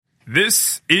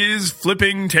This is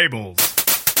Flipping Tables.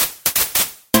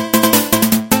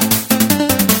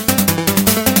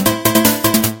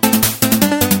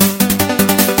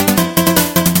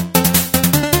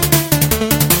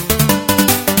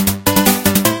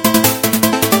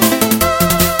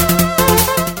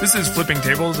 This is Flipping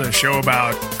Tables, a show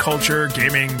about culture,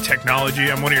 gaming, technology.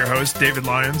 I'm one of your hosts, David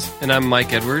Lyons. And I'm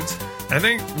Mike Edwards. I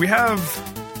think we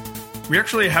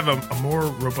actually have a more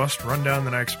robust rundown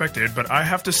than I expected, but I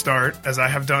have to start, as I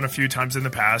have done a few times in the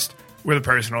past, with a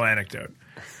personal anecdote.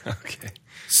 Okay.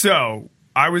 So,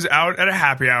 I was out at a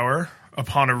happy hour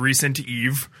upon a recent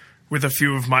eve with a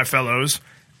few of my fellows,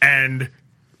 and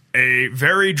a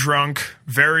very drunk,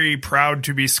 very proud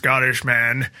to be Scottish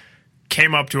man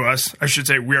came up to us. I should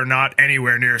say we are not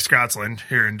anywhere near Scotland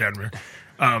here in Denver.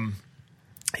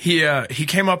 He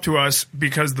came up to us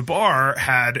because the bar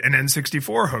had an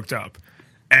N64 hooked up,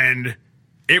 and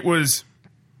it was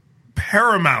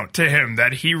paramount to him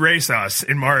that he race us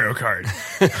in Mario Kart,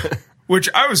 which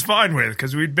I was fine with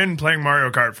because we'd been playing Mario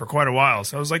Kart for quite a while.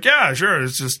 So I was like, yeah, sure,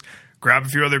 let's just grab a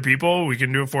few other people. We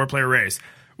can do a 4-player race.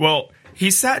 Well,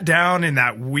 he sat down in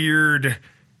that weird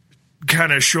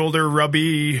kind of shoulder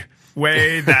rubby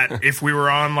way that if we were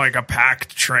on like a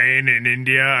packed train in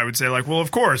India, I would say like, well,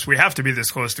 of course we have to be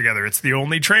this close together. It's the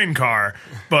only train car,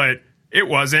 but it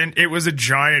wasn't. It was a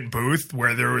giant booth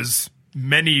where there was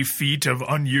many feet of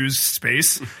unused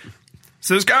space.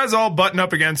 So this guy's all buttoned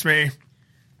up against me.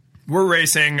 We're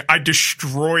racing. I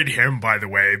destroyed him, by the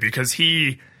way, because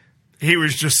he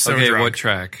was just so drunk. What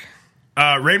track?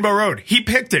 Rainbow Road. He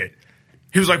picked it.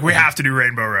 He was like, we have to do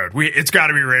Rainbow Road. It's got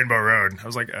to be Rainbow Road. I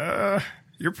was like,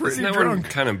 you're pretty Isn't that drunk.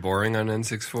 one kind of boring on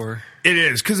N64? It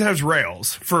is, because it has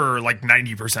rails for like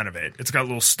 90% of it. It's got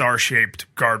little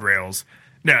star-shaped guardrails.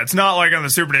 No, it's not like on the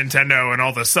Super Nintendo and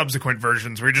all the subsequent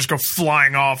versions where you just go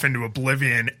flying off into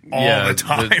oblivion all the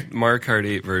time. The Mario Kart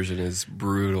 8 version is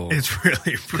brutal. It's really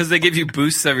brutal. Because they give you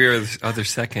boosts every other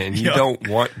second, and you don't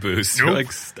want boosts. Nope. You're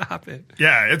like, stop it.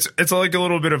 Yeah, it's like a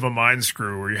little bit of a mind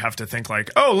screw where you have to think like,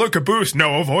 oh, look, a boost.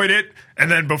 No, avoid it. And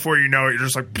then before you know it, you're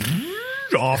just like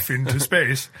off into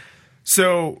space.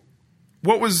 So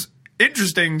what was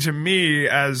interesting to me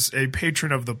as a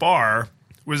patron of the bar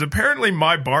was apparently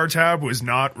my bar tab was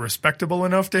not respectable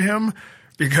enough to him,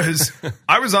 because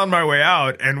I was on my way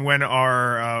out, and when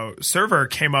our server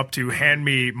came up to hand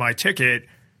me my ticket,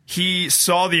 he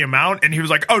saw the amount and he was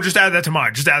like, oh, just add that to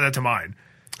mine. Just add that to mine.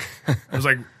 I was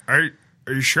like, are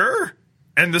you sure?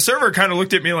 And the server kind of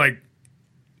looked at me like,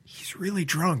 he's really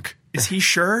drunk. Is he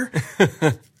sure?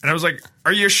 And I was like,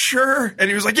 are you sure? And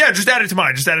he was like, yeah, just add it to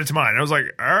mine. Just add it to mine. I was like,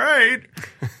 all right.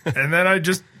 And then I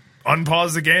just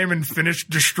unpaused the game and finished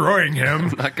destroying him.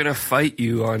 I'm not going to fight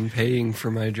you on paying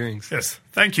for my drinks. Yes.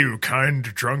 Thank you, kind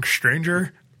drunk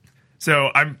stranger.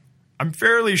 So I'm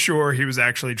fairly sure he was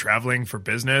actually traveling for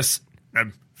business.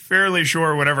 I'm fairly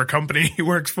sure whatever company he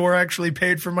works for actually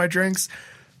paid for my drinks.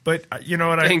 But you know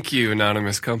what? Thank you,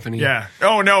 anonymous company. Yeah.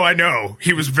 Oh, no, I know.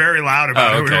 He was very loud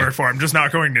about who he worked for. I'm just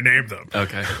not going to name them.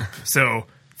 Okay. So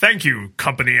thank you,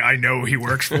 company I know he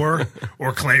works for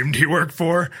or claimed he worked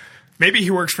for. Maybe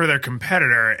he works for their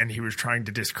competitor and he was trying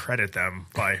to discredit them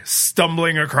by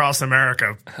stumbling across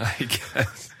America. I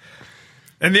guess.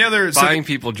 And the other... Buying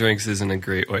people drinks isn't a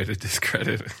great way to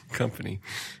discredit a company.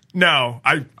 No,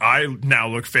 I now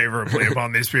look favorably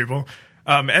upon these people.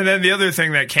 And then the other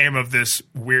thing that came of this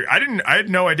weird... I had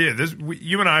no idea.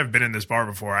 You and I have been in this bar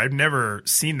before. I've never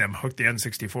seen them hook the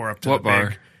N64 up to what the bar?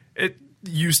 big... It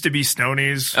used to be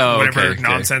Stoney's, whatever okay.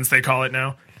 Nonsense they call it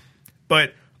now.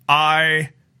 But I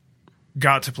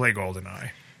got to play GoldenEye.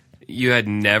 You had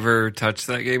never touched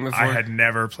that game before? I had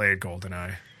never played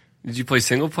GoldenEye. Did you play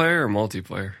single player or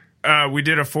multiplayer? We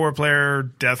did a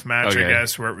 4-player deathmatch, Okay. I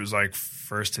guess, where it was like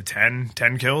first to 10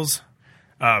 kills.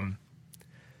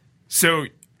 So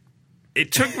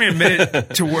it took me a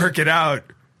minute to work it out,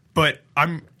 but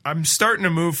I'm starting to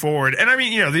move forward. And I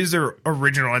mean, you know, these are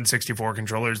original N64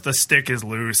 controllers. The stick is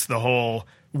loose. The whole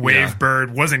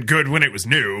Wavebird wasn't good when it was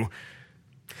new.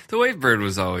 The Wavebird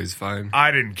was always fine.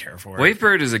 I didn't care for it.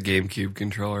 Wavebird is a GameCube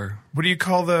controller. What do you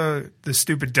call the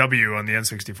stupid W on the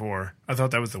N64? I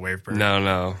thought that was the Wavebird.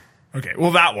 No. Okay,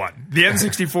 well, that one. The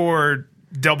N64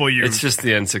 W. It's just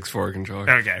the N64 controller.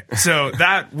 Okay, so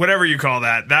that, whatever you call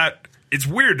that, it's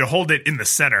weird to hold it in the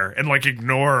center and like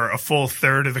ignore a full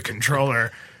third of the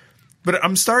controller. But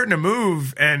I'm starting to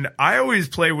move, and I always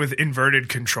play with inverted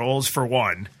controls for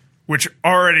one, which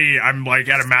already I'm like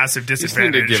at a massive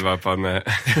disadvantage. You just need to give up on that.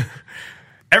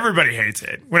 Everybody hates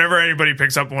it. Whenever anybody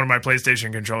picks up one of my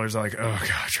PlayStation controllers, they're like, "Oh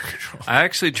God, your controller." I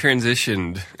actually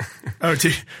transitioned. Oh,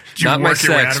 did you not my work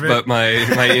your way out sex, of it? but my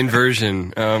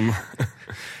inversion.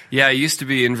 Yeah, it used to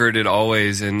be inverted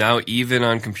always, and now even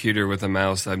on computer with a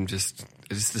mouse, I just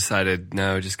decided,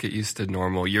 no, just get used to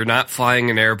normal. You're not flying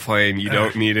an airplane. You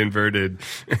don't need inverted.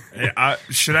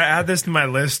 Should I add this to my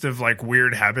list of like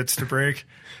weird habits to break?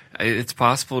 It's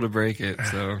possible to break it,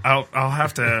 so I'll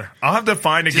have to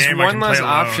find a just game. one less alone.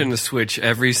 option to switch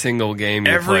every single game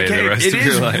you Every play game, the rest it of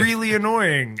your is life. really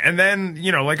annoying. And then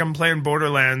like I'm playing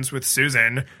Borderlands with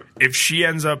Susan. If she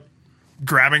ends up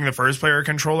grabbing the first player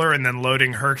controller and then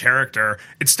loading her character,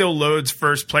 it still loads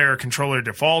first player controller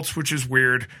defaults, which is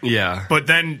weird. Yeah. But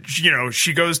then,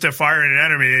 she goes to fire an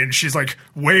enemy and she's like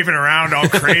waving around all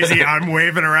crazy. I'm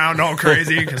waving around all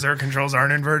crazy because her controls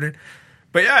aren't inverted.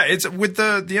 But yeah, it's with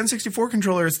the N64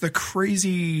 controller, it's the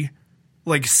crazy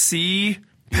like C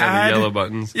pad. The yellow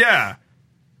buttons. Yeah.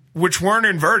 Which weren't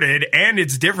inverted, and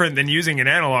it's different than using an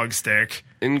analog stick.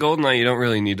 In GoldenEye, you don't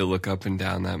really need to look up and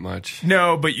down that much.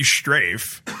 No, but you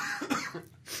strafe.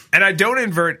 And I don't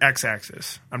invert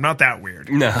x-axis. I'm not that weird.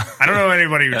 No. I don't know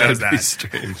anybody who does That'd be that.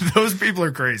 strange. Those people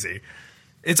are crazy.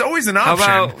 It's always an How option.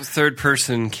 about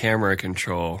third-person camera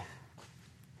control?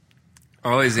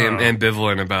 Always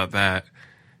ambivalent about that.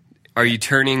 Are you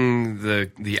turning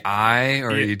the eye, or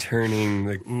are you turning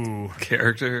the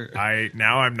character?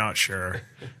 I'm not sure.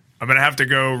 I'm gonna have to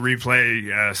go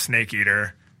replay Snake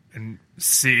Eater and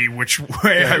see which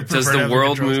way I prefer. Does to the have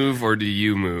world controls. move, or do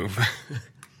you move?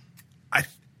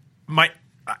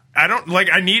 I don't like.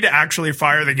 I need to actually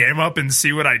fire the game up and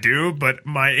see what I do, but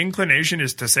my inclination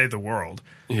is to say the world.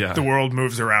 Yeah. The world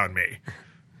moves around me,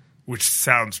 which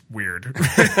sounds weird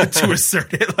to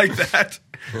assert it like that.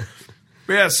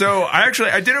 But yeah, so I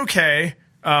did okay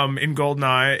in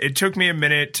GoldenEye. It took me a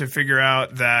minute to figure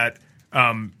out that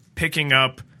picking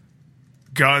up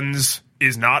guns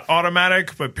is not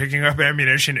automatic, but picking up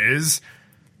ammunition is.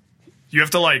 You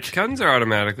have to like... Guns are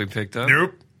automatically picked up.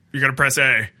 Nope. You got to press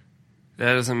A.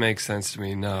 That doesn't make sense to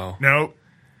me, no. Nope.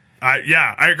 I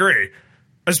agree.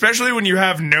 Especially when you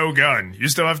have no gun. You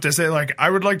still have to say, like, I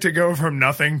would like to go from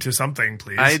nothing to something,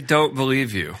 please. I don't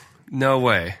believe you. No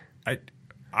way.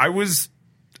 I was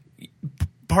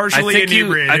partially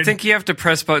inebriated. I think you have to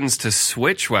press buttons to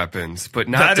switch weapons, but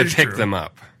not That to is pick true. them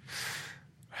up.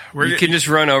 You can just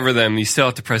run over them. You still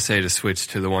have to press A to switch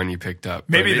to the one you picked up.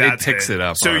 Maybe it that's picks it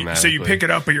up So automatically. you pick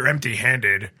it up, but you're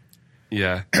empty-handed,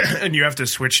 Yeah. and you have to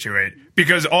switch to it.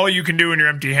 Because all you can do when you're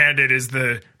empty-handed is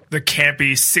the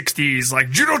campy 60s, like,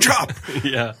 judo chop!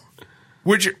 Yeah.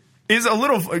 Which is a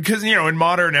little... Because, in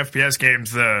modern FPS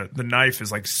games, the knife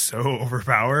is, like, so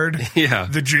overpowered. Yeah.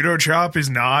 The judo chop is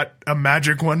not a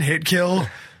magic one-hit kill.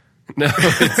 No,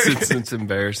 it's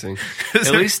embarrassing.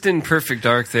 At least in Perfect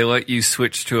Dark, they let you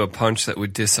switch to a punch that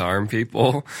would disarm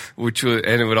people, and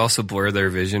it would also blur their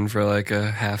vision for like a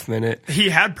half minute. He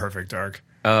had Perfect Dark.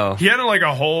 Oh. He had like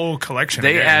a whole collection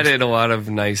They of games. added a lot of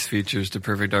nice features to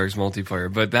Perfect Dark's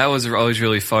multiplayer, but that was always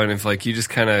really fun. If like you just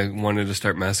kind of wanted to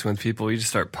start messing with people, you just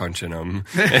start punching them,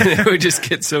 and it would just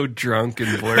get so drunk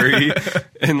and blurry,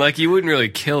 and like you wouldn't really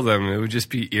kill them. It would just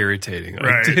be irritating. Like,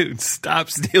 Right. dude, stop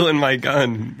stealing my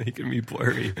gun, making me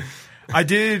blurry. I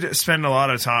did spend a lot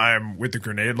of time with the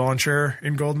grenade launcher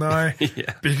in GoldenEye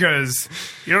Yeah. because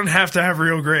you don't have to have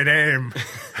real great aim.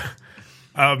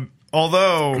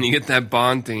 Although, And you get that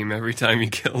Bond theme every time you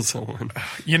kill someone.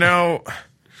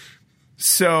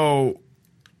 so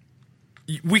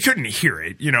we couldn't hear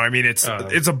it. I mean, it's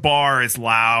a bar, it's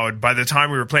loud. By the time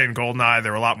we were playing GoldenEye,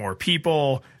 there were a lot more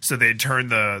people, so they'd turn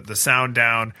the sound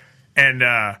down. And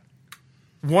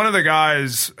one of the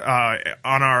guys in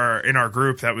our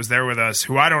group that was there with us,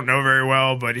 who I don't know very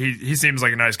well, but he seems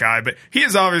like a nice guy, but he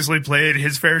has obviously played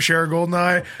his fair share of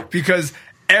GoldenEye, because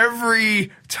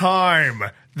every time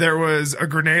there was a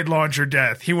grenade launcher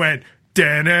death, he went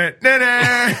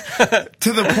da-na-na-na,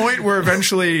 to the point where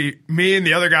eventually me and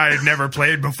the other guy had never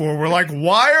played before. We're like,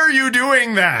 why are you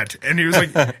doing that? And he was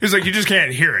like, you just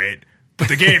can't hear it, but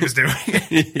the game is doing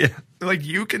it. Yeah. Like,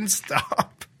 you can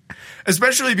stop.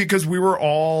 Especially because we were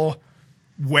all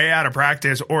way out of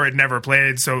practice or had never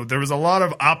played, so there was a lot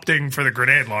of opting for the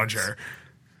grenade launcher.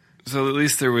 So at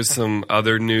least there was some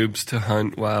other noobs to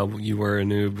hunt while you were a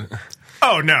noob.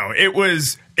 Oh, no. It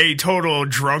was a total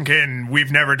drunken,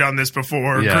 we've never done this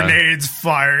before, Yeah. grenades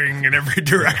firing in every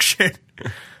direction.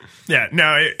 Yeah,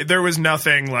 no, there was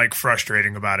nothing, like,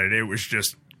 frustrating about it. It was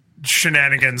just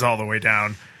shenanigans all the way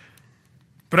down.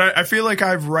 But I feel like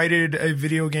I've righted a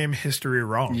video game history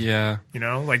wrong. Yeah.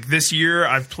 Like this year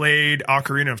I've played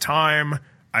Ocarina of Time.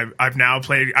 I've now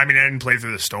played, I didn't play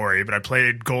through the story, but I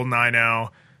played GoldenEye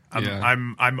now.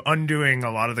 I'm undoing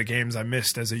a lot of the games I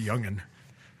missed as a youngin'.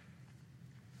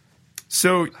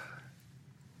 So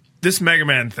this Mega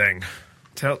Man thing,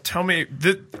 tell me,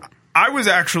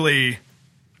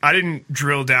 I didn't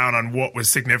drill down on what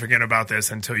was significant about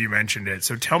this until you mentioned it.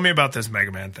 So tell me about this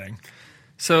Mega Man thing.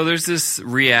 So there's this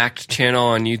React channel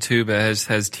on YouTube that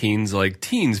has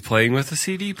teens playing with a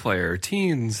CD player,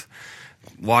 teens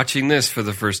watching this for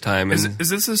the first time. And Is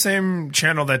this the same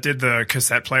channel that did the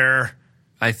cassette player?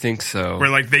 I think so. Where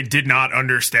like they did not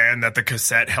understand that the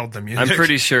cassette held the music. I'm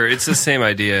pretty sure it's the same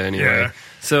idea anyway. Yeah.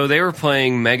 So they were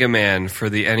playing Mega Man for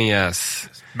the NES.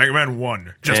 Mega Man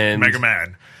 1. Just And Mega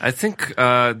Man. I think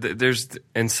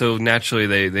so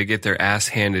naturally they get their ass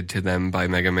handed to them by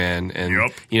Mega Man,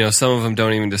 and Yep. Some of them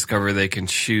don't even discover they can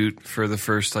shoot for the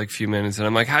first few minutes, and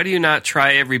I'm like, how do you not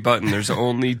try every button? There's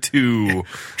only 2.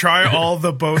 Try all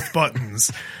the both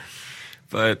buttons.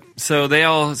 But so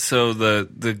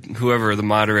the whoever the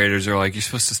moderators are like, you're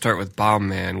supposed to start with Bomb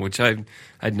Man, which I'd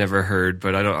never heard,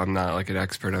 but I'm not like an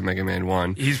expert on Mega Man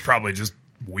 1. He's probably just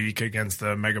weak against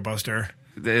the Mega Buster.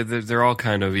 They're all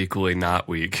kind of equally not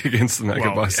weak against the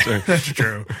Mega Buster. Yeah, that's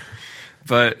true.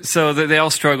 But so they all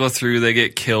struggle through. They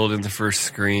get killed in the first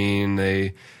screen.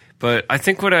 But I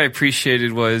think what I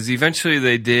appreciated was eventually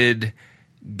they did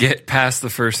get past the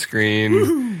first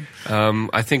screen.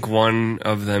 I think one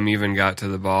of them even got to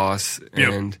the boss,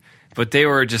 but they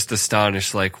were just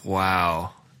astonished, like,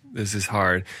 wow, this is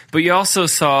hard. But you also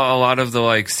saw a lot of the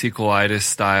sequelitis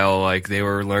style, they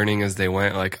were learning as they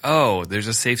went, oh, there's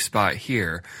a safe spot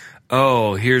here.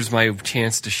 Oh, here's my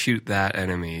chance to shoot that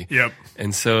enemy. Yep.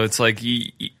 And so it's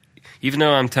even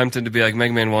though I'm tempted to be like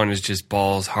Mega Man 1 is just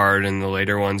balls hard and the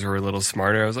later ones were a little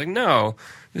smarter, I was like, no,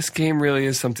 this game really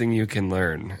is something you can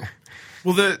learn.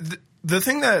 Well, the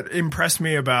thing that impressed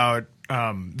me about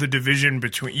the division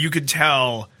between, you could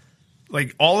tell,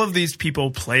 all of these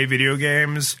people play video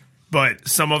games, but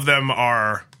some of them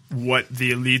are what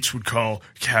the elites would call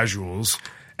casuals,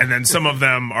 and then some of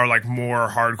them are more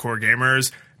hardcore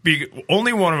gamers.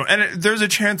 Only one of them, and there's a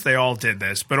chance they all did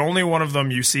this, but only one of them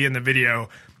you see in the video.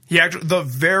 The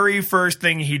very first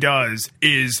thing he does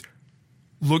is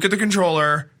look at the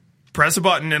controller, press a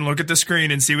button, and look at the screen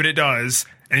and see what it does.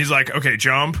 And he's like, okay,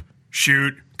 jump,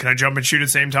 shoot. Can I jump and shoot at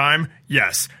the same time?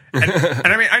 Yes. And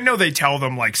I mean, I know they tell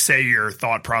them say your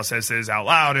thought processes out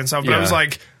loud and stuff, but Yeah. I was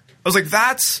like,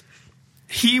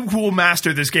 he will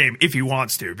master this game if he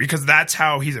wants to, because that's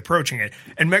how he's approaching it.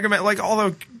 And Mega Man, all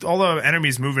the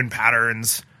enemies move in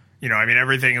patterns. I mean,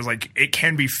 everything is it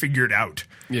can be figured out.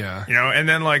 Yeah. And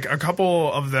then a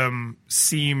couple of them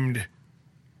seemed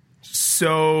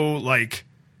so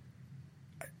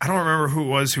I don't remember who it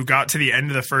was who got to the end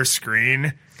of the first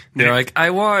screen. They're like,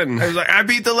 I won. I was like, I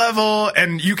beat the level,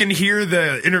 and you can hear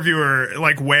the interviewer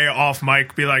way off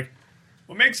mic be like,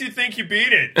 what makes you think you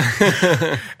beat it?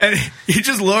 And he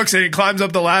just looks and he climbs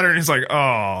up the ladder and he's like,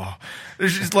 oh,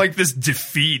 there's just this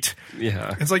defeat.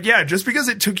 Yeah. It's just because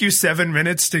it took you 7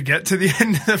 minutes to get to the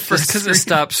end of the first Just because it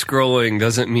stopped scrolling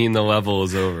doesn't mean the level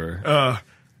is over.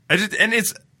 I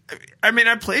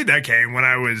played that game when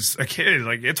I was a kid.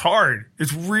 It's hard.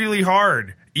 It's really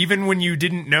hard. Even when you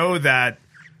didn't know that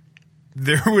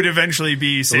there would eventually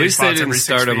be save At least they spots didn't every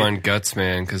start 6 them feet. on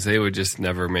Gutsman, because they would just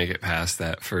never make it past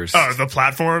that first. Oh, the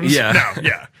platforms? Yeah. No,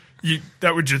 yeah.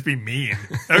 That would just be mean.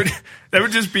 That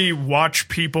would just be watch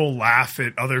people laugh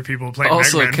at other people playing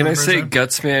Also, Mega Man. can I for the say first time.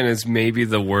 Gutsman is maybe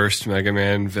the worst Mega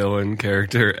Man villain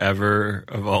character ever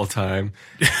of all time?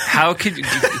 How could you,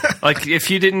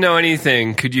 if you didn't know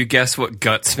anything, could you guess what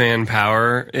Gutsman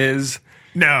power is?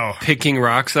 No. Picking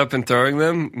rocks up and throwing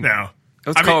them? No.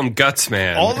 Let's call him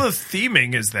Gutsman. All the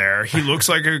theming is there. He looks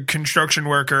like a construction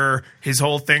worker. His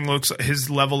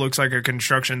level looks like a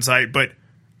construction site, but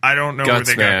I don't know where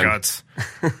they got guts.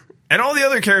 And all the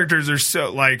other characters are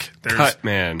so there's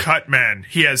Cutman.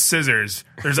 He has scissors.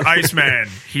 There's Iceman.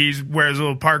 He wears a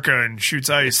little parka and shoots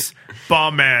ice.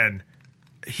 Bomb Man.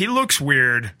 He looks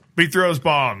weird, but he throws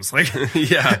bombs.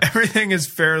 Yeah. Everything is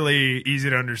fairly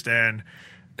easy to understand.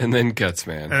 And then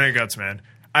Gutsman. And then Gutsman.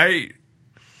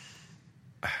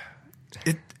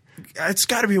 It's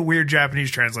got to be a weird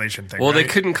Japanese translation thing. Well, right? they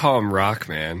couldn't call him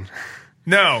Rockman.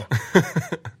 No.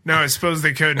 No, I suppose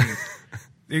they couldn't.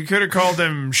 You could have called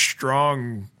him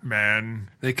Strong Man.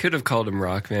 They could have called him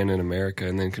Rockman in America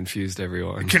and then confused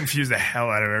everyone. Confuse the hell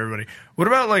out of everybody. What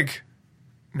about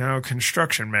no,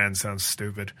 Construction Man sounds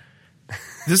stupid.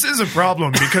 This is a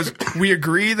problem because we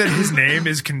agree that his name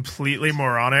is completely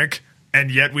moronic,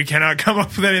 and yet we cannot come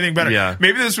up with anything better. Yeah.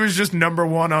 Maybe this was just number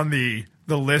one on the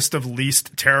list of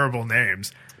least terrible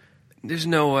names. There's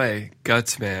no way.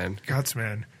 Gutsman.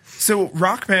 Gutsman. So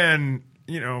Rockman,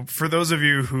 for those of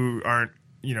you who aren't,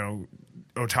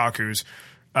 otakus,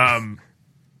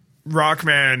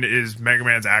 Rockman is Mega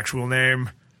Man's actual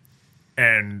name,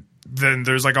 and then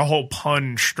there's like a whole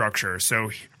pun structure.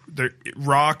 So the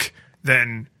Rock,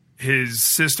 then his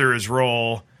sister is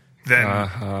Roll,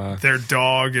 then their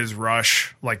dog is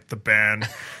Rush, like the band.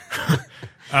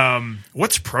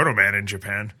 What's Proto Man in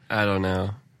Japan? I don't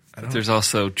know. There's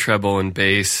also treble and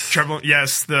bass. Treble,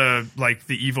 yes, the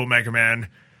evil Mega Man.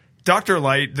 Dr.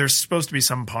 Light, there's supposed to be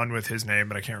some pun with his name,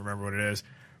 but I can't remember what it is.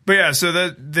 But yeah,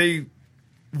 so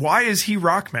why is he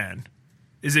Rockman?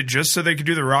 Is it just so they could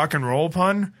do the rock and roll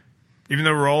pun? Even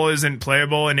though roll isn't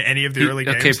playable in any of the early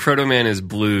games? Okay, Proto Man is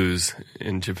blues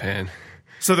in Japan.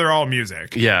 So they're all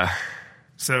music. Yeah.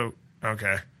 So,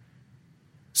 okay.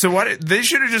 So they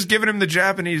should have just given him the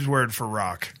Japanese word for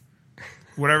rock.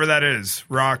 Whatever that is.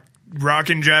 Rock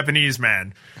in Japanese,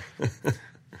 man.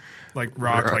 Like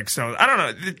rock, like stone. I don't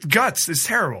know. Guts is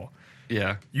terrible.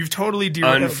 Yeah. You've totally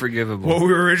derailed unforgivable what we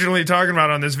were originally talking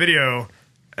about on this video,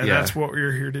 and that's what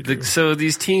we're here to do. So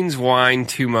these teens whine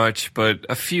too much, but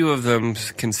a few of them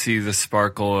can see the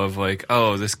sparkle of like,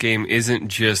 oh, this game isn't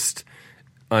just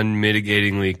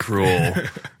unmitigatingly cruel.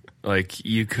 Like,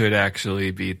 you could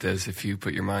actually beat this if you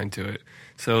put your mind to it.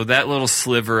 So that little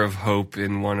sliver of hope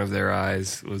in one of their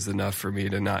eyes was enough for me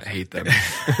to not hate them.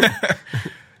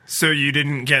 So you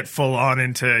didn't get full on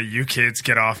into "you kids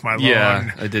get off my lawn"?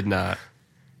 Yeah, I did not.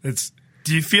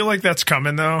 Do you feel like that's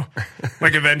coming though?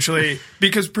 Like eventually,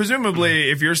 because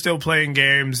presumably, if you're still playing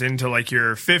games into like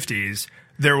your 50s,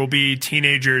 there will be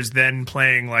teenagers then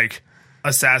playing like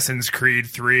Assassin's Creed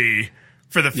 3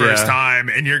 for the first time,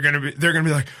 and they're gonna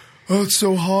be like, "Oh, it's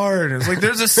so hard." And it's like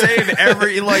there's a save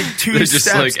every like 2 They're steps.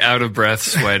 just like out of breath,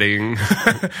 sweating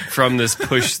from this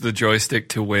push the joystick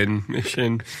to win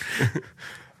mission.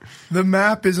 The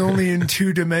map is only in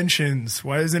 2 dimensions.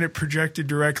 Why isn't it projected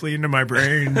directly into my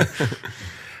brain?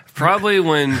 Probably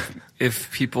if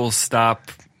people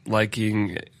stop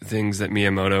liking things that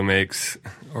Miyamoto makes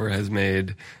or has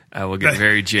made, I will get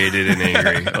very jaded and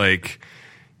angry. Like,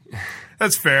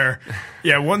 that's fair.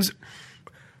 Yeah,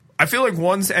 I feel like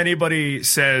once anybody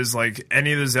says like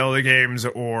any of the Zelda games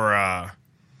or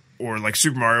like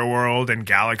Super Mario World and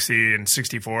Galaxy and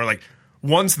 64, like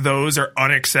once those are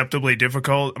unacceptably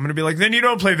difficult, I'm going to be like, then you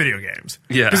don't play video games.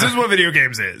 Yeah. Because this is what video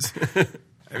games is.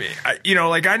 I mean,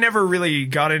 I never really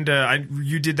got into,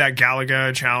 you did that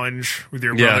Galaga challenge with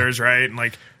your brothers, right? And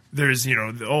like, there's,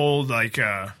 the old like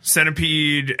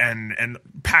Centipede and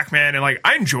Pac-Man, and like,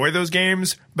 I enjoy those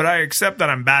games, but I accept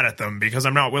that I'm bad at them because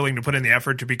I'm not willing to put in the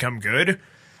effort to become good.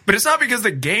 But it's not because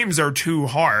the games are too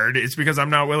hard, it's because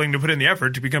I'm not willing to put in the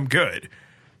effort to become good.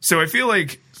 So I feel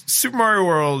like Super Mario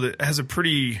World has a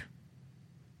pretty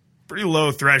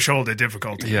low threshold of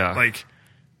difficulty. Yeah. Like,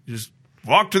 just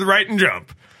walk to the right and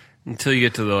jump. Until you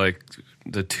get to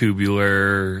the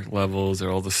tubular levels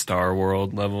or all the Star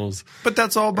World levels. But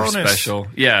that's all bonus. Special.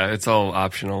 Yeah, it's all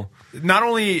optional. Not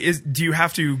only do you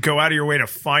have to go out of your way to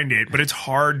find it, but it's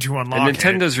hard to unlock and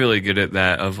Nintendo's really good at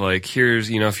that of like, here's,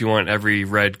 if you want every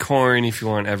red coin, if you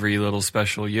want every little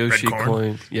special Yoshi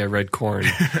coin. Yeah, red corn.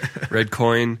 Red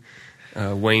coin.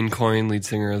 Wayne Coyne, lead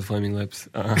singer of the Flaming Lips.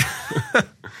 That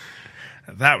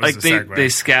was like the segue. They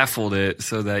scaffold it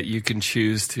so that you can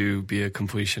choose to be a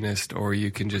completionist or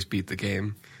you can just beat the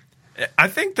game. I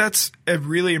think that's a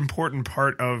really important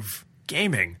part of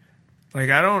gaming. Like,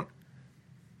 I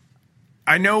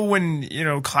know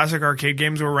when, classic arcade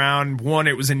games were around, one,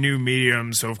 it was a new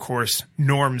medium, so of course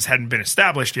norms hadn't been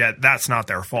established yet. That's not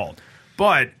their fault.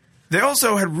 But they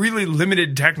also had really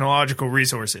limited technological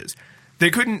resources. They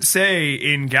couldn't say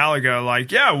in Galaga,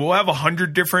 like, yeah, we'll have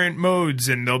 100 different modes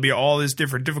and there'll be all this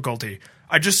different difficulty.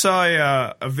 I just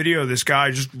saw a video of this guy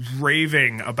just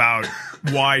raving about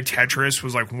why Tetris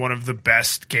was like one of the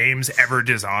best games ever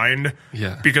designed.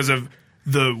 Yeah. Because of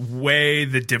the way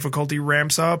the difficulty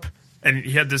ramps up. And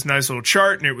he had this nice little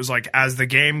chart, and it was like, as the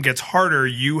game gets harder,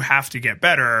 you have to get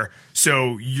better.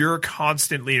 So you're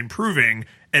constantly improving.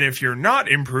 And if you're not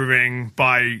improving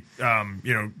by, what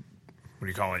do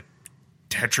you call it?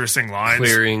 Tetrising lines,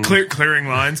 clearing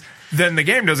lines, then the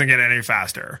game doesn't get any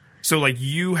faster. So like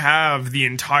you have the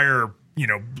entire,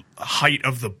 height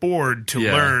of the board to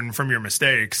learn from your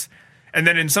mistakes. And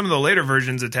then in some of the later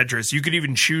versions of Tetris, you could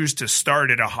even choose to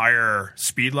start at a higher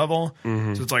speed level.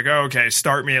 Mm-hmm. So it's like, oh, okay,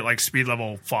 start me at like speed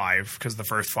level 5 because the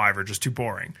first 5 are just too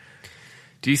boring.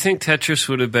 Do you think Tetris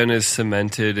would have been as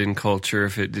cemented in culture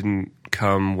if it didn't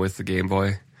come with the Game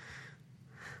Boy?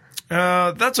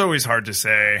 That's always hard to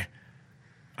say.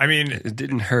 I mean, it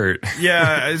didn't hurt.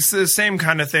 Yeah, it's the same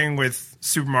kind of thing with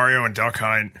Super Mario and Duck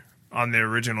Hunt on the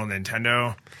original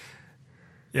Nintendo.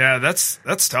 Yeah, that's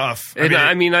tough.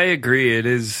 I mean, I agree. It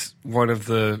is one of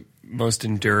the most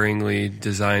enduringly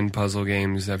designed puzzle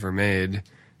games ever made.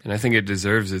 And I think it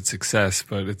deserves its success,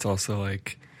 but it's also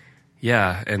like,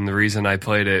 yeah, and the reason I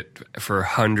played it for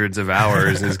hundreds of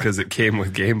hours is because it came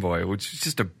with Game Boy, which is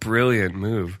just a brilliant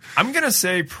move. I'm going to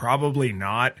say probably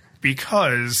not,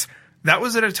 because that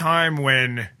was at a time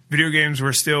when video games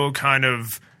were still kind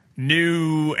of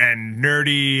new and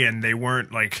nerdy, and they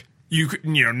weren't like,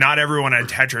 not everyone had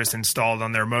Tetris installed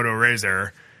on their Moto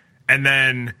Razr. And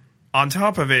then on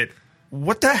top of it,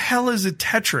 what the hell is a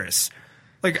Tetris?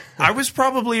 Like, I was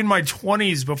probably in my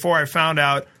 20s before I found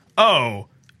out,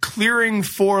 clearing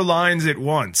 4 lines at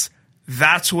once.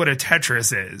 That's what a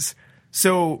Tetris is.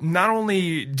 So not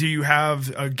only do you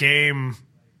have a game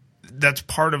that's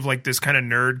part of like this kind of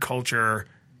nerd culture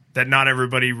that not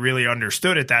everybody really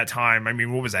understood at that time. I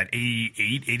mean, what was that,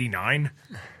 88, 89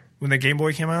 when the Game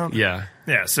Boy came out? Yeah.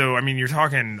 Yeah, so I mean, you're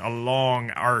talking a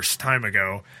long arse time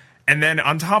ago. And then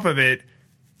on top of it,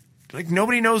 like,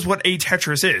 nobody knows what a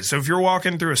Tetris is. So if you're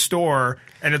walking through a store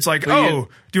and it's like, do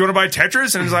you want to buy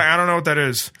Tetris? And it's like, I don't know what that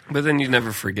is. But then you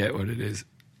never forget what it is.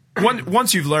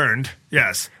 Once you've learned,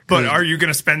 yes. But are you going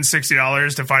to spend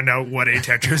 $60 to find out what a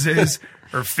Tetris is?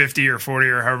 Or 50 or 40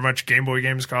 or however much Game Boy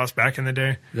games cost back in the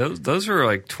day? Those were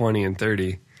like 20 and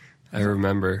 30, I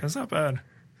remember. That's not bad.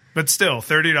 But still,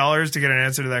 $30 to get an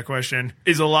answer to that question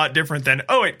is a lot different than,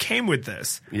 it came with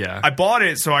this. Yeah. I bought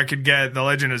it so I could get The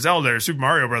Legend of Zelda or Super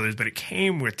Mario Brothers, but it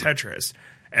came with Tetris.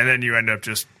 And then you end up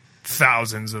just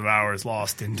thousands of hours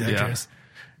lost in Tetris.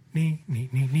 Yeah.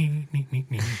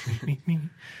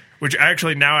 Which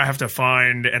actually now I have to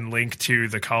find and link to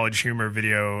the College Humor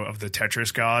video of the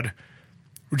Tetris God,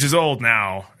 which is old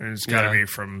now. And it's got to be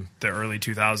from the early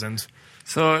 2000s.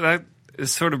 So that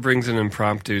sort of brings an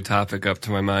impromptu topic up to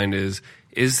my mind is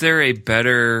there a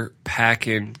better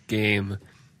pack-in game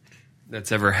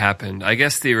that's ever happened? I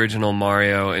guess the original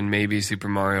Mario and maybe Super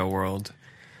Mario World.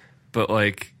 But,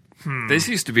 like, this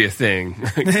used to be a thing.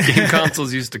 Game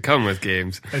consoles used to come with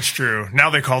games. That's true. Now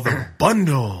they call them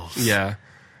bundles. Yeah.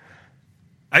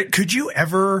 Could you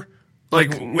ever...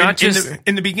 Like,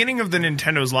 in the beginning of the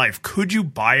Nintendo's life, could you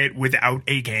buy it without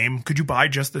a game? Could you buy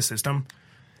just the system?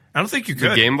 I don't think you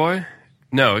could. The Game Boy?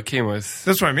 No, it came with...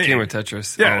 That's what I mean. It came with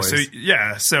Tetris. Yeah,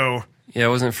 always. so... Yeah, it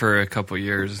wasn't for a couple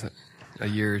years. A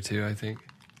year or two, I think.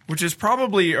 Which is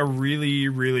probably a really,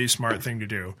 really smart thing to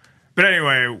do. But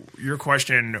anyway, your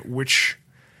question, which...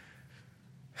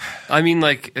 I mean,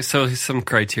 like, so some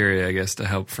criteria, I guess, to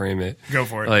help frame it. Go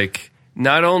for it. Like,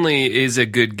 not only is a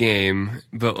good game,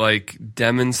 but, like,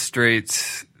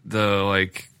 demonstrates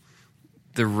the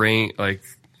range, like,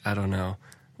 I don't know,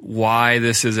 why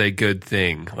this is a good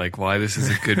thing, like why this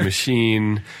is a good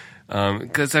machine.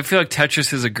 Because I feel like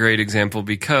Tetris is a great example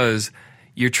because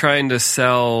you're trying to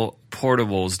sell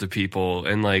portables to people.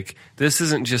 And like, this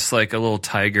isn't just like a little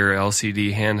Tiger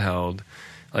LCD handheld.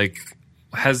 Like,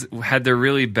 had there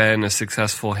really been a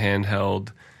successful handheld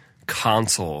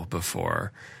console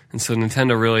before? And so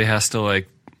Nintendo really has to like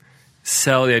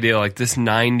sell the idea like this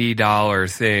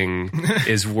 $90 thing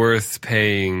is worth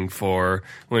paying for,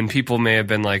 when people may have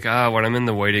been like, when I'm in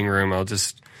the waiting room, I'll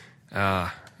just do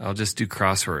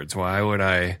crosswords. Why would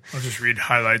I? I'll just read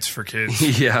highlights for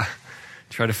kids. Yeah.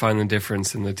 Try to find the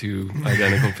difference in the two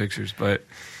identical pictures.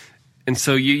 And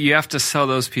so you have to sell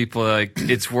those people like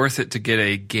it's worth it to get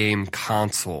a game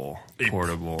console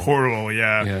portable. Portable,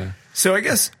 yeah. So I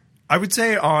guess I would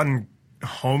say on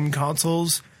home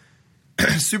consoles,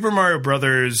 Super Mario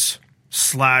Brothers /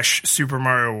 Super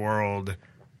Mario World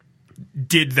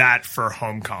did that for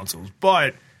home consoles.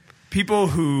 But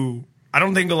I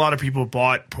don't think a lot of people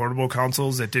bought portable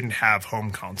consoles that didn't have home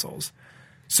consoles.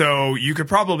 So you could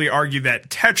probably argue that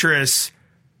Tetris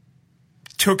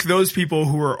took those people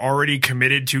who were already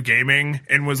committed to gaming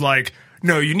and was like,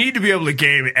 no, you need to be able to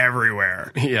game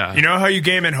everywhere. Yeah. You know how you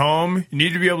game at home? You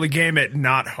need to be able to game at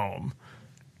not home.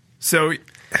 So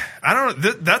I don't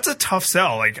know. That's a tough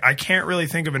sell. Like, I can't really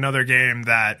think of another game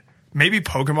that maybe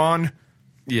Pokemon.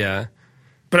 Yeah.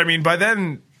 But I mean, by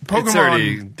then, it's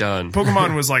already done.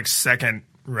 Pokemon was like second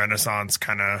Renaissance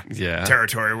kind of Yeah.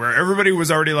 territory where everybody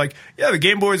was already like, yeah, the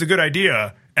Game Boy is a good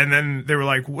idea. And then they were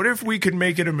like, what if we could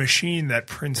make it a machine that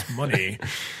prints money?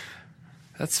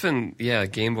 That's been,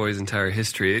 Game Boy's entire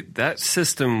history. That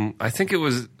system, I think it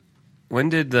was, when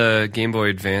did the Game Boy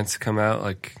Advance come out?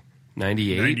 Like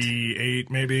 98? 98,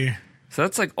 maybe. So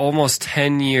that's like almost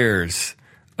 10 years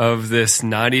of this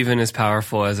not even as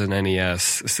powerful as an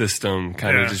NES system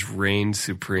kind of just reigned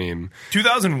supreme.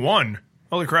 2001.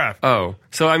 Holy crap. Oh,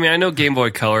 so I mean, I know Game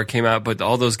Boy Color came out, but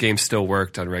all those games still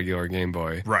worked on regular Game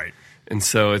Boy. Right. And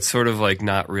so it's sort of like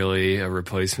not really a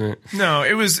replacement. No,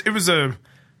 it was a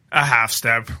half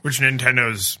step, which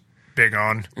Nintendo's big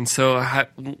on. And so,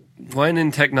 when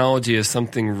in technology has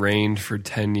something reigned for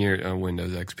 10 years?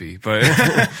 Windows XP, but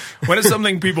When is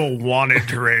something people wanted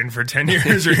to reign for 10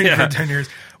 years or Yeah. for 10 years?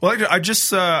 Well, I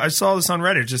just I saw this on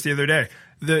Reddit just the other day.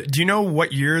 Do you know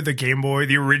what year the Game Boy,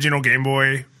 the original Game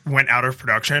Boy, went out of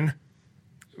production?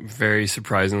 very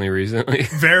surprisingly recently.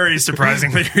 Very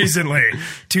surprisingly recently.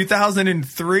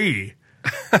 2003.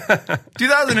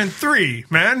 2003,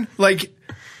 man. Like,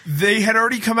 they had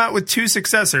already come out with two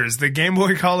successors, the Game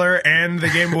Boy Color and the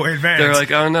Game Boy Advance. They're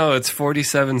like, oh no, it's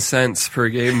 47 cents per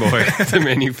Game Boy to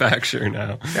manufacture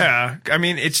now. Yeah, I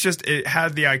mean, it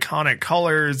had the iconic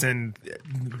colors and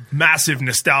massive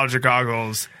nostalgia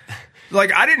goggles.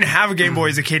 Like, I didn't have a Game Boy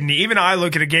as a kid, and even I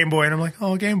look at a Game Boy and I'm like,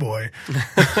 oh, Game Boy.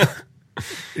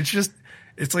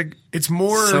 It's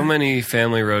more. So many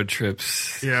family road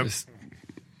trips. Yeah. Just,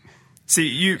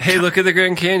 See, hey, look at the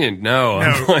Grand Canyon. No,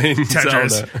 I'm playing Tetris.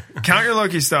 Zelda. Count your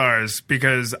lucky stars,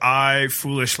 because I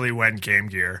foolishly went Game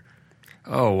Gear.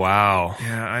 Oh, wow.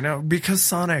 Yeah, I know, because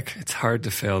Sonic. It's hard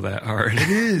to fail that hard. It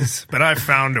is, but I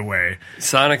found a way.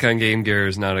 Sonic on Game Gear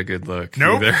is not a good look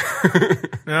Nope. either.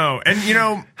 No, and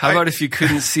How about if you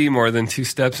couldn't see more than 2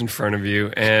 steps in front of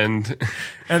you, and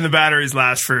the batteries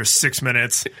last for 6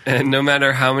 minutes. no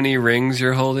matter how many rings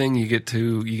you're holding, you get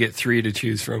 3 to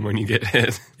choose from when you get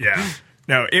hit. Yeah.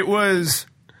 No, it was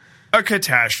a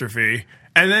catastrophe.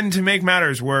 And then to make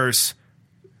matters worse,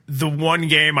 the one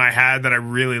game I had that I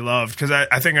really loved, because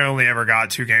I think I only ever got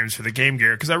 2 games for the Game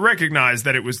Gear, because I recognized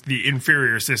that it was the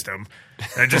inferior system.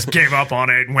 I just gave up on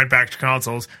it and went back to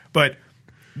consoles. But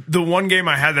the one game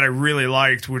I had that I really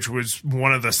liked, which was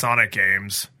one of the Sonic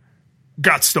games,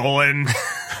 got stolen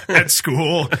at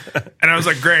school. And I was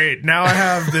like, great, now I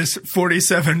have this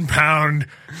 47-pound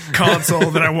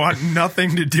console that I want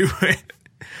nothing to do with.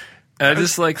 I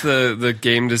just like the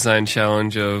game design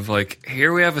challenge of, like,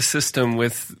 here we have a system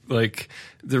with, like,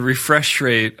 the refresh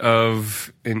rate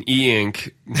of an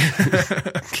e-ink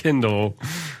Kindle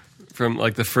from,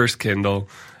 like, the first Kindle.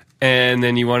 And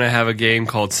then you want to have a game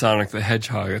called Sonic the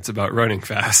Hedgehog that's about running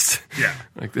fast. Yeah.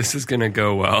 Like, this is going to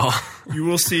go well. You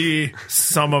will see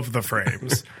some of the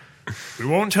frames. We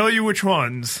won't tell you which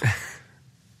ones.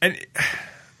 And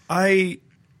I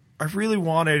really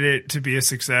wanted it to be a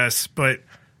success, but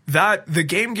the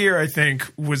Game Gear, I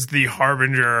think, was the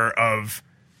harbinger of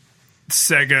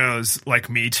Sega's, like,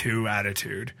 Me Too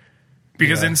attitude.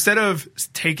 Because instead of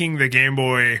taking the Game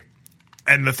Boy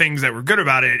and the things that were good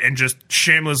about it and just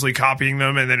shamelessly copying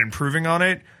them and then improving on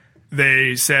it,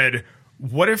 they said,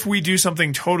 what if we do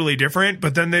something totally different?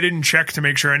 But then they didn't check to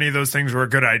make sure any of those things were a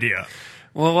good idea.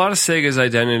 Well, a lot of Sega's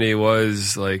identity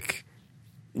was, like,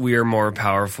 we are more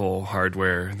powerful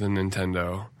hardware than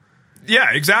Nintendo.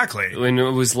 Yeah, exactly. When it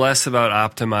was less about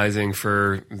optimizing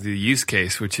for the use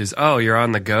case, which is, oh, you're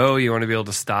on the go, you want to be able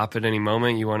to stop at any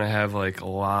moment, you want to have, like, a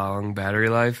long battery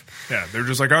life. Yeah, they're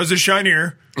just like, ours is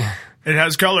shinier. It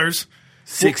has colors.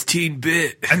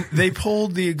 16-bit. And they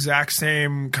pulled the exact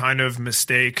same kind of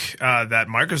mistake that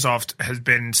Microsoft has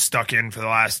been stuck in for the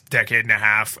last decade and a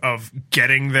half of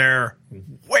getting there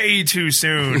way too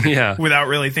soon without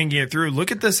really thinking it through.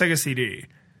 Look at the Sega CD.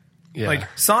 Yeah.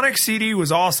 Like, Sonic CD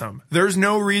was awesome. There's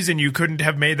no reason you couldn't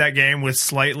have made that game with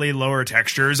slightly lower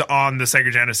textures on the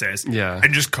Sega Genesis. Yeah.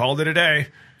 And just called it a day.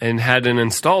 And had an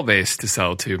install base to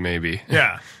sell to, maybe.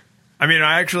 Yeah. I mean,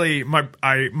 I actually,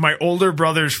 my older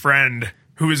brother's friend,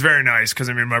 who was very nice, because,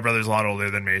 I mean, my brother's a lot older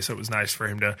than me, so it was nice for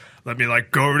him to let me, like,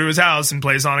 go over to his house and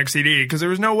play Sonic CD, because there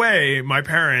was no way my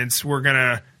parents were going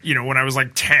to, when I was,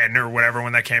 like, 10 or whatever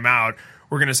when that came out,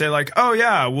 were going to say, like, oh,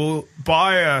 yeah, we'll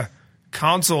buy a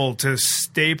console to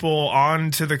staple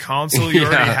onto the console you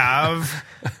already have.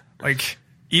 Like,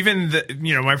 even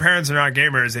my parents are not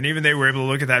gamers, and even they were able to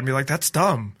look at that and be like, that's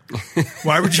dumb.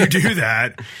 Why would you do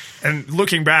that? And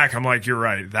looking back, I'm like, you're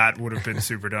right. That would have been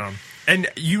super dumb. And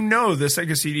the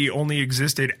Sega CD only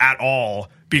existed at all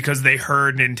because they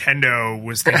heard Nintendo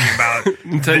was thinking about...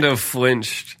 Nintendo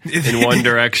flinched in one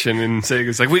direction, and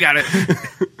Sega's like, we got it.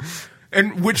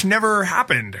 And which never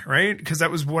happened, right? Because that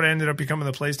was what ended up becoming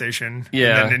the PlayStation.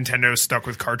 Yeah. And then Nintendo stuck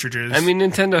with cartridges. I mean,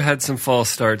 Nintendo had some false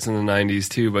starts in the 90s,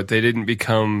 too, but they didn't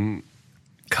become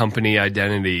company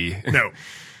identity. No,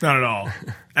 not at all.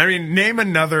 I mean, name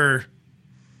another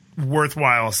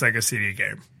worthwhile Sega CD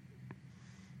game.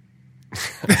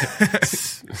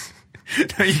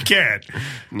 No, you can't.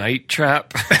 Night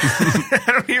Trap. I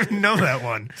don't even know that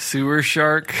one. Sewer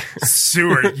Shark.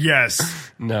 Sewer,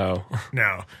 yes. No.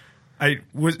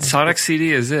 Sonic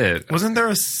CD is it. Wasn't there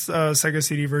a Sega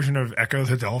CD version of Echo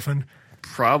the Dolphin?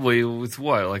 Probably with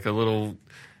what? Like a little,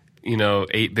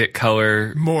 8-bit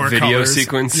color more video colors.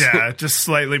 sequence? Yeah, just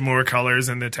slightly more colors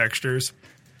in the textures.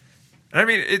 I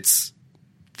mean, it's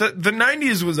the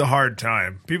 90s was a hard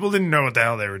time. People didn't know what the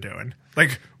hell they were doing.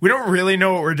 Like, we don't really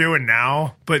know what we're doing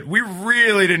now, but we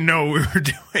really didn't know what we were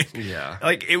doing. Yeah.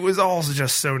 Like, it was all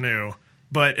just so new.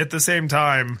 But at the same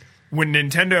time, when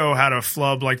Nintendo had a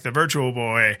flub like the Virtual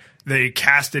Boy, they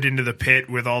cast it into the pit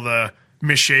with all the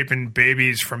misshapen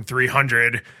babies from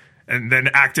 300 and then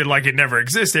acted like it never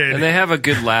existed. And they have a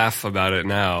good laugh about it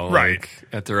now, Right. like,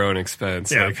 at their own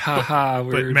expense. Yeah, Like, haha,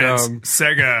 but we're man, dumb.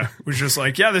 Sega was just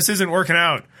like, yeah, this isn't working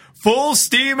out. Full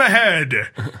steam ahead.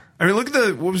 I mean, look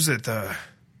at what was it? The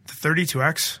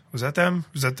 32X? Was that them?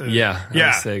 Was that the... Yeah, that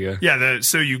was Sega. Yeah,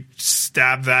 so you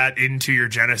stab that into your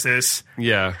Genesis.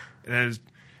 Yeah. And it was,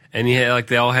 And he had, like,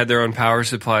 they all had their own power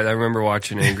supply. I remember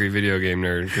watching Angry Video Game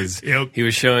Nerd because Yep. he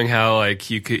was showing how, like,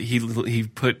 you could he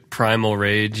put Primal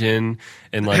Rage in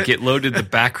and, like, it loaded the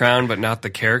background but not the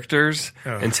characters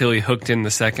until he hooked in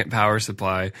the second power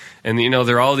supply. And, you know,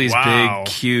 they're all these Wow.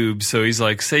 big cubes. So he's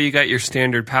like, say you got your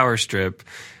standard power strip.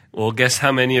 Well, guess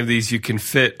how many of these you can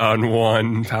fit on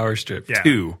one power strip? yeah.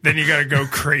 2. Then you got to go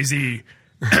crazy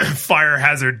fire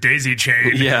hazard daisy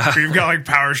chain. Yeah. Where you've got like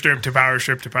power strip to power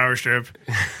strip to power strip.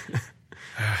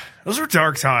 Those were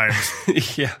dark times.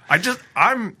 Yeah.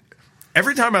 I'm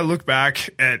every time I look back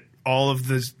at all of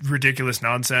this ridiculous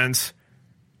nonsense,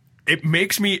 it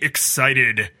makes me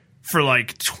excited for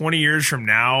like 20 years from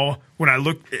now when I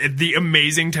look at the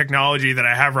amazing technology that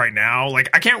I have right now. Like,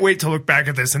 I can't wait to look back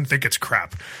at this and think it's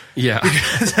crap. Yeah.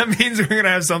 Because that means we're going to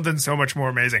have something so much more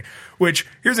amazing. Which,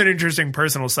 here's an interesting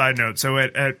personal side note. So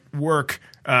at work,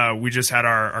 we just had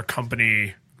our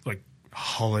company like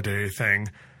holiday thing.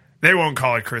 They won't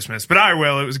call it Christmas, but I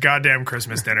will. It was goddamn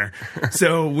Christmas dinner.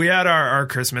 So we had our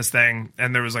Christmas thing,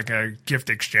 and there was like a gift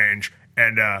exchange.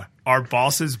 And our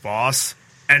boss's boss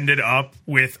ended up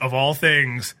with, of all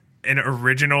things, an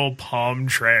original Palm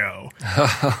Treo.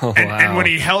 Oh, And when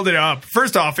he held it up,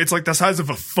 first off, it's like the size of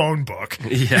a phone book.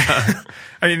 Yeah.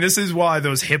 I mean, this is why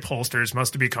those hip holsters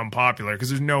must have become popular, because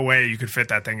there's no way you could fit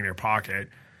that thing in your pocket.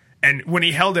 And when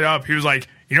he held it up, he was like,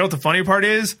 you know what the funny part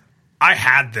is? I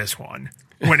had this one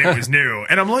when it was new.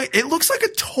 And I'm like, it looks like a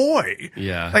toy.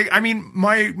 Yeah. Like, I mean,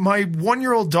 my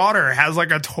 1-year-old daughter has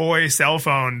like a toy cell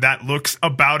phone that looks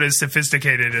about as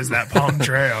sophisticated as that Palm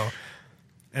Treo.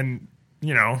 And,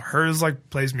 you know, hers like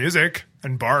plays music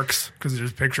and barks because there's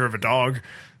a picture of a dog.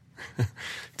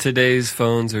 Today's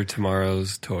phones are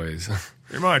tomorrow's toys.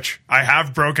 Pretty much. I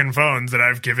have broken phones that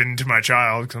I've given to my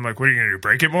child because I'm like, what are you going to do?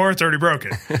 Break it more? It's already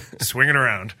broken. Swing it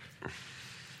around.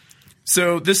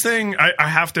 So this thing, I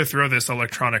have to throw this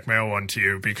electronic mail one to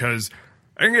you because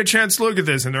I didn't get a chance to look at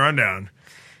this in the rundown.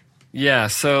 Yeah,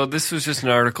 so this was just an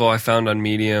article I found on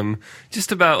Medium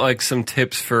just about like some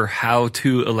tips for how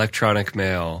to electronic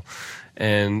mail.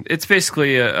 And it's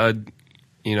basically a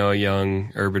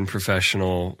young urban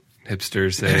professional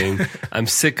hipster saying, I'm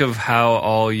sick of how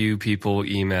all you people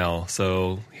email.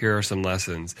 So here are some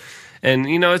lessons. And,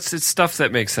 you know, it's stuff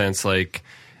that makes sense. Like,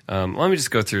 let me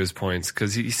just go through his points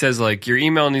because he says, like, your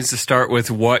email needs to start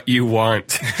with what you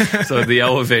want. So the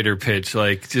elevator pitch,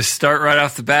 like, just start right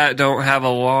off the bat. Don't have a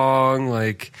long,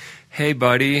 like, hey,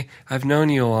 buddy, I've known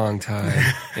you a long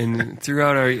time. And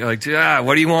throughout our, like,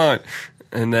 what do you want?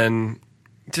 And then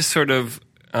just sort of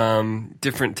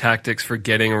different tactics for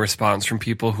getting a response from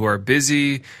people who are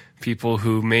busy, people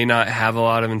who may not have a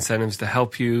lot of incentives to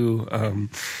help you.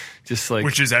 Just like,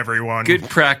 which is everyone. Good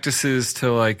practices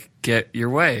to like get your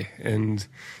way and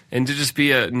to just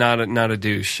be not a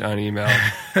douche on email.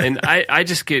 And I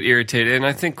just get irritated. And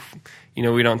I think, you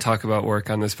know, we don't talk about work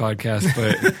on this podcast,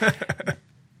 but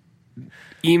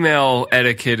email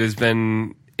etiquette has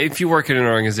been, if you work in an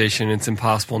organization, it's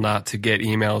impossible not to get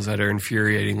emails that are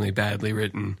infuriatingly badly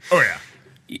written. Oh, yeah.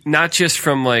 Not just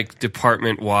from like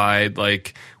department wide,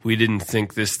 like we didn't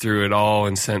think this through at all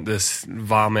and sent this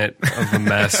vomit of a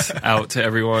mess out to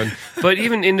everyone, but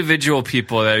even individual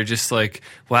people that are just like,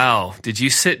 wow, did you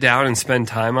sit down and spend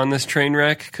time on this train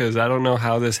wreck? Because I don't know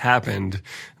how this happened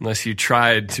unless you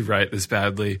tried to write this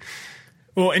badly.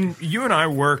 Well, and you and I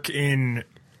work in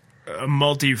a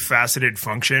multifaceted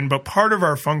function, but part of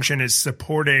our function is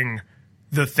supporting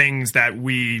the things that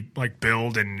we like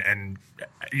build and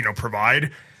you know,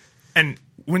 provide. And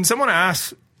when someone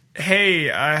asks, hey,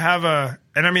 I have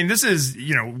and I mean, this is,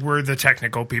 you know, we're the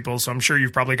technical people, so I'm sure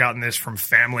you've probably gotten this from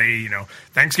family, you know,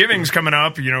 Thanksgiving's coming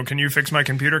up, you know, can you fix my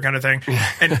computer kind of thing.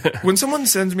 And when someone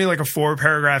sends me like a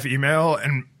 4-paragraph email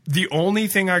and the only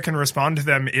thing I can respond to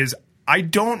them is, I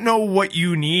don't know what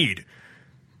you need.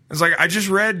 It's like, I just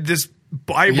read this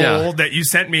Bible that you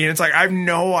sent me, and it's like, I have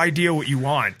no idea what you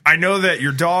want. I know that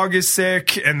your dog is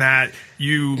sick and that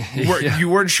you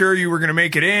weren't sure you were going to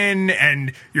make it in,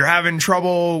 and you're having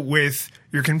trouble with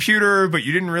your computer, but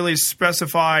you didn't really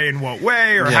specify in what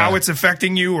way or how it's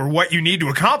affecting you or what you need to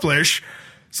accomplish.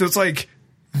 So it's like,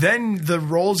 then the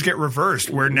roles get reversed,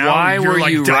 where now why you're were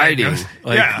like you writing?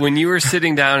 Like when you were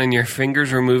sitting down and your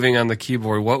fingers were moving on the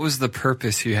keyboard, what was the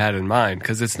purpose you had in mind?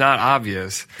 Because it's not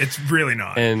obvious. It's really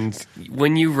not. And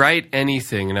when you write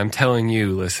anything, and I'm telling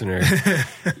you, listener,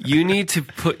 you need to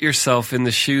put yourself in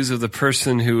the shoes of the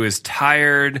person who is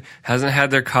tired, hasn't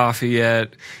had their coffee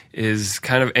yet, is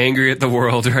kind of angry at the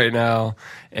world right now,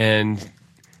 and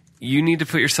you need to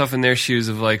put yourself in their shoes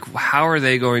of like, how are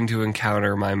they going to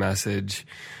encounter my message?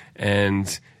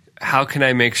 And how can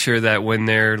I make sure that when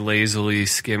they're lazily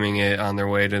skimming it on their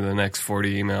way to the next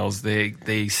 40 emails,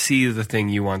 they see the thing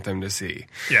you want them to see?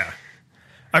 Yeah.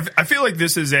 I feel like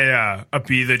this is a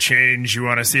be the change you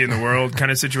want to see in the world kind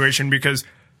of situation, because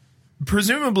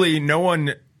presumably no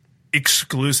one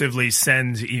exclusively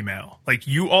sends email. Like,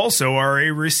 you also are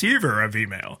a receiver of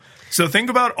email. So think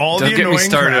about all the annoying Don't get me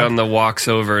started crap. on the walks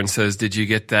over and says, "Did you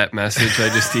get that message I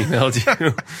just emailed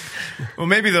you?" Well,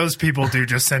 maybe those people do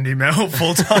just send email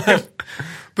full time.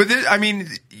 But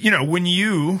when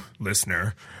you,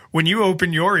 listener, when you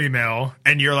open your email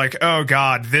and you're like, oh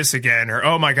God, this again, or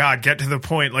oh my God, get to the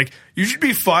point, like, you should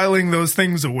be filing those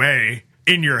things away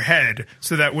in your head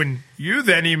so that when you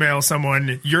then email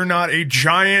someone, you're not a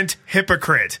giant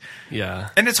hypocrite. Yeah.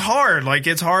 And it's hard. Like,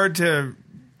 it's hard to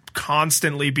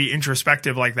constantly be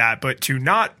introspective like that, but to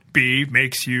not be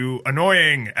makes you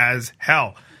annoying as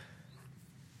hell.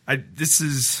 This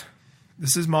is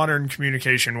modern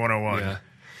communication 101.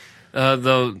 Yeah.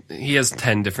 Though he has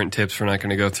 10 different tips we're not going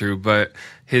to go through, but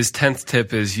his 10th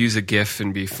tip is use a GIF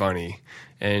and be funny.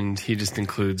 And he just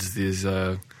includes these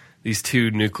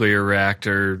two nuclear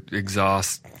reactor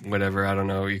exhaust, whatever, I don't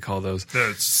know what you call those.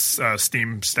 The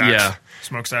steam stacks. Yeah.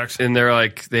 Smokestacks. And they're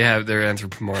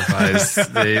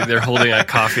anthropomorphized. They're holding out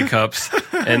coffee cups.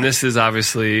 And this is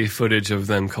obviously footage of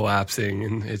them collapsing.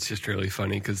 And it's just really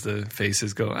funny because the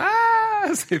faces go,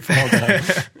 as they fall down.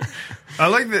 I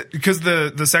like that because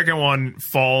the second one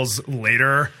falls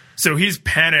later. So he's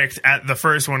panicked at the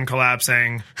first one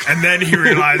collapsing. And then he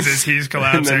realizes he's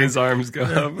collapsing. And then his arms go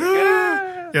up.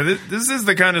 Yeah, this is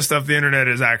the kind of stuff the internet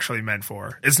is actually meant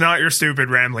for. It's not your stupid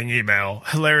rambling email.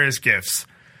 Hilarious GIFs.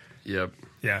 Yep.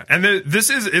 Yeah, and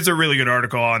it's a really good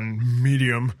article on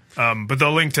Medium, but the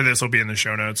link to this will be in the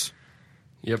show notes.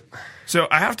 Yep. So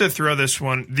I have to throw these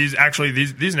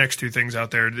next two things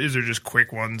out there. These are just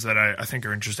quick ones that I think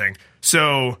are interesting.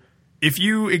 So if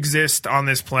you exist on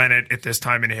this planet at this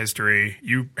time in history,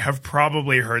 you have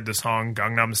probably heard the song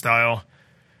Gangnam Style.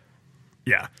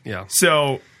 Yeah. Yeah.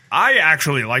 So I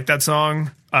actually like that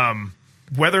song.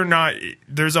 Whether or not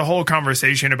there's a whole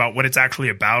conversation about what it's actually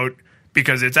about,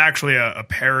 because it's actually a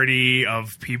parody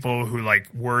of people who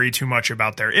like worry too much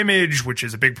about their image, which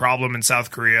is a big problem in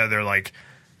South Korea. They're like,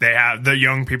 the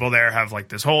young people there have like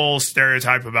this whole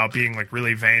stereotype about being like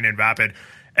really vain and vapid.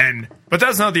 But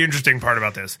that's not the interesting part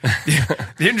about this.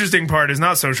 The interesting part is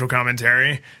not social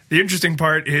commentary. The interesting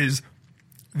part is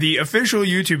the official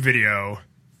YouTube video,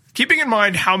 keeping in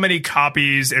mind how many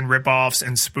copies and ripoffs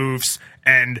and spoofs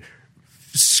and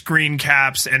screen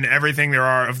caps and everything there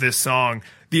are of this song.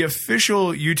 The official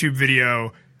YouTube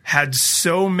video had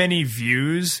so many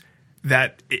views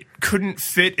that it couldn't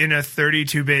fit in a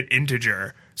 32-bit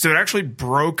integer. So it actually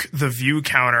broke the view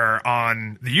counter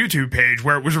on the YouTube page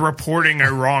where it was reporting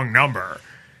a wrong number.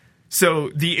 So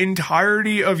the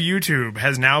entirety of YouTube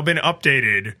has now been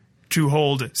updated to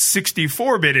hold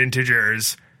 64-bit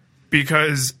integers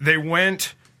because they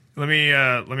went... Let me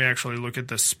actually look at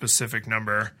the specific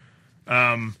number.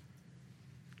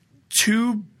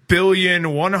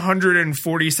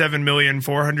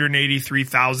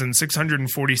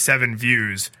 2,147,483,647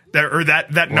 views.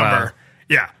 That number. Wow.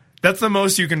 Yeah. That's the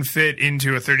most you can fit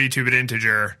into a 32-bit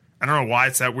integer. I don't know why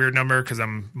it's that weird number because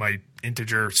my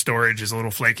integer storage is a little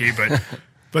flaky, but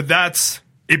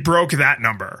it broke that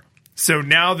number. So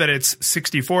now that it's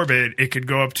 64-bit, it could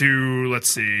go up to,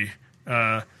 let's see,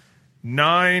 9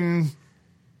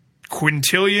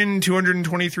 quintillion,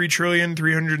 223 trillion,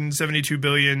 372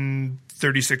 billion,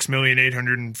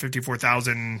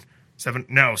 36,854,000.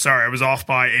 No, sorry, I was off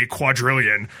by a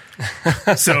quadrillion.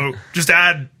 So just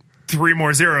add 3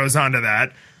 more zeros onto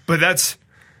that. But that's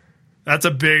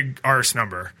a big arse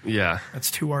number. Yeah. That's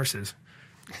 2 arses.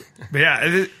 But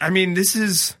yeah, I mean, this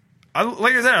is,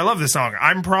 like I said, I love this song.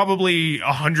 I'm probably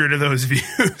 100 of those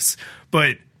views,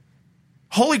 but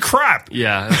holy crap.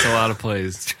 Yeah, that's a lot of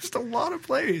plays. Just a lot of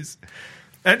plays.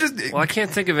 Well, I can't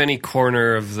think of any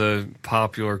corner of the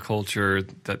popular culture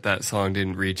that song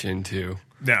didn't reach into.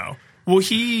 No. Well,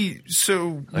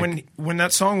 when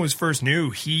that song was first new,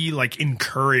 he like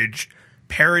encouraged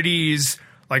parodies.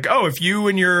 Like, oh, if you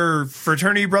and your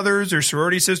fraternity brothers or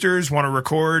sorority sisters want to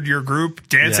record your group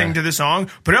dancing to the song,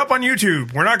 put it up on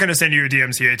YouTube. We're not going to send you a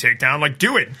DMCA takedown. Like,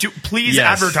 do it. Please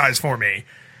advertise for me.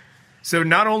 So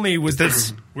not only was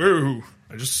this... whoa,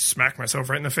 I just smacked myself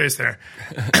right in the face there.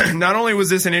 Not only was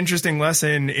this an interesting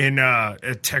lesson in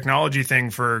a technology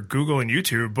thing for Google and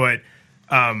YouTube, but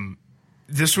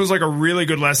this was like a really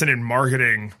good lesson in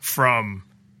marketing from...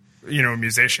 a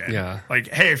musician. Yeah. Like,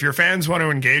 hey, if your fans want to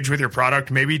engage with your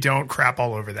product, maybe don't crap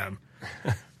all over them.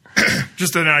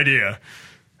 Just an idea.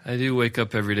 I do wake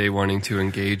up every day wanting to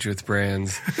engage with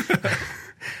brands.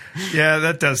 Yeah,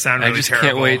 that does sound really terrible. I just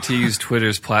can't wait to use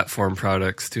Twitter's platform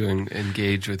products to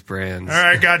engage with brands. All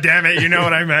right, God damn it. You know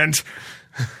what I meant.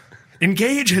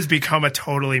 Engage has become a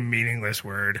totally meaningless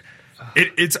word.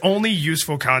 Its only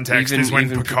useful context is when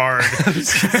Picard...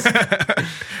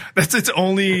 That's its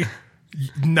only...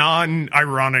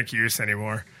 non-ironic use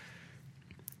anymore.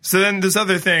 So then this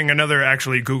other thing, another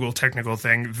actually Google technical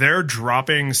thing, they're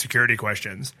dropping security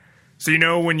questions.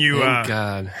 So when you... Thank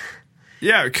God.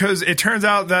 Yeah, because it turns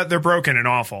out that they're broken and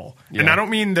awful. Yeah. And I don't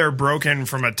mean they're broken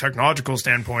from a technological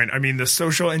standpoint. I mean the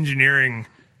social engineering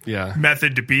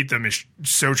method to beat them is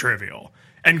so trivial.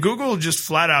 And Google just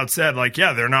flat out said, like,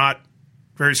 yeah, they're not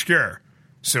very secure.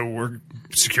 So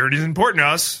security is important to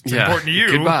us. It's important to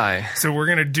you. Goodbye. So we're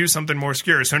going to do something more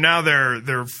secure. So now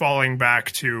they're falling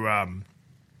back to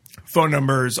phone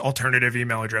numbers, alternative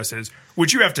email addresses,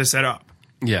 which you have to set up.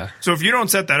 Yeah. So if you don't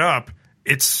set that up,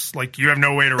 it's like you have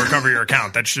no way to recover your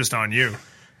account. That's just on you.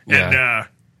 Yeah.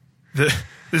 And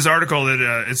this article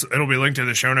that it'll be linked in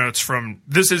the show notes from.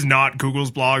 This is not Google's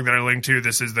blog that I linked to.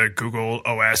 This is the Google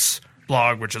OS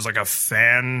blog, which is like a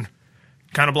fan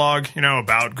kind of blog,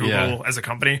 about Google as a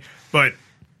company. But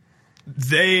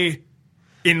they,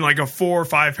 in like a 4 or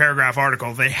 5 paragraph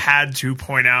article, they had to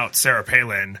point out Sarah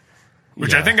Palin,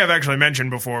 which I think I've actually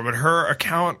mentioned before, but her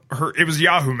account, it was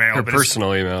Yahoo Mail. Her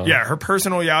personal email. Yeah, her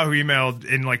personal Yahoo email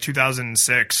in like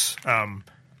 2006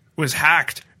 was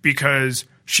hacked because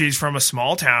she's from a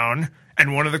small town,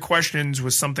 and one of the questions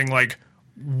was something like,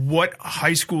 what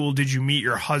high school did you meet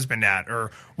your husband at?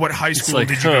 Or what high school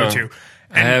did you go to?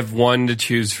 And I have one to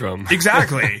choose from.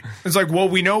 Exactly. It's like, well,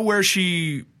 we know where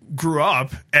she grew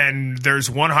up, and there's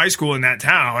one high school in that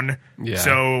town. Yeah.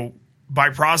 So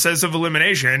by process of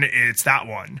elimination, it's that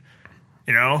one.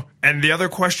 And the other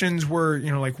questions were,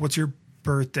 like, what's your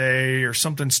birthday or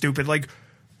something stupid. Like,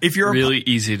 if you're really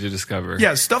easy to discover.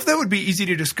 Yeah, stuff that would be easy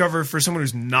to discover for someone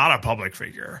who's not a public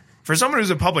figure. For someone who's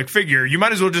a public figure, you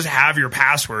might as well just have your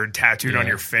password tattooed on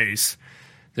your face.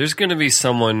 There's going to be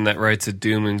someone that writes a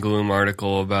doom and gloom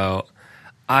article about,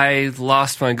 I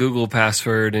lost my Google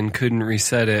password and couldn't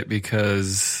reset it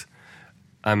because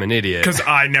I'm an idiot. Because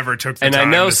I never took the time. And I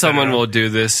know someone will do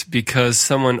this because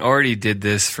someone already did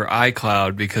this for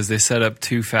iCloud because they set up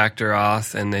 2-factor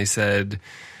auth and they said,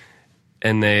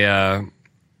 and they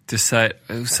decide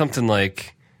something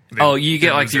like, you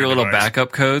get like your little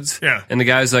backup codes. Yeah. And the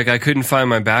guy's like, I couldn't find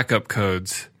my backup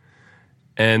codes.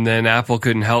 And then Apple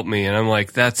couldn't help me. And I'm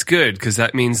like, that's good because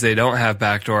that means they don't have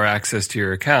backdoor access to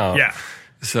your account. Yeah.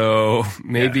 So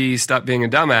maybe stop being a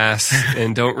dumbass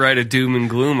and don't write a doom and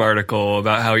gloom article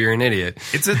about how you're an idiot.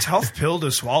 It's a tough pill to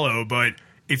swallow, but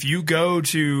if you go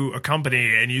to a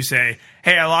company and you say,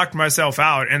 hey, I locked myself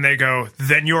out, and they go,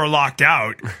 then you're locked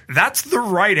out, that's the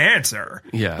right answer.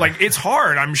 Yeah. Like, it's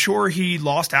hard. I'm sure he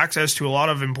lost access to a lot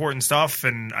of important stuff,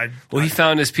 and he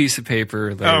found his piece of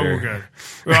paper later. Oh, good.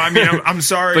 Well, I mean, I'm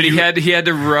sorry. But he had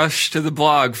to rush to the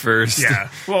blog first. Yeah.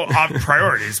 Well,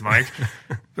 priorities, Mike.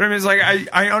 But I mean, it's like,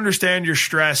 I understand you're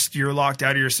stressed, you're locked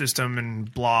out of your system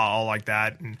and blah, all like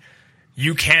that, and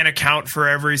you can't account for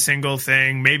every single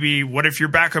thing. Maybe what if your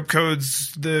backup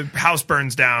code's the house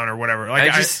burns down or whatever? Like,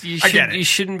 I get it. You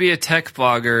shouldn't be a tech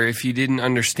blogger if you didn't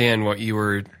understand what you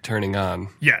were turning on.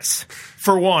 Yes,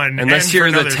 for one. Unless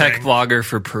you're the tech thing. blogger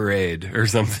for Parade or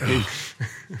something.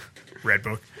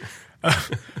 Redbook.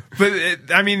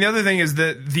 But I mean, the other thing is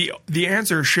that the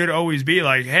answer should always be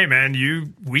like, hey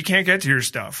man, we can't get to your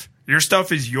stuff. Your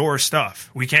stuff is your stuff.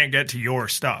 We can't get to your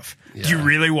stuff. Yeah. Do you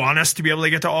really want us to be able to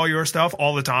get to all your stuff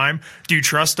all the time? Do you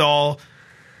trust all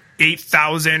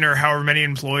 8,000 or however many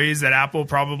employees that Apple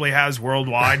probably has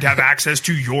worldwide to have access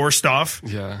to your stuff?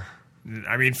 Yeah.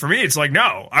 I mean, for me, it's like,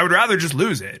 no. I would rather just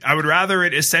lose it. I would rather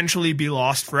it essentially be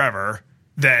lost forever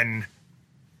than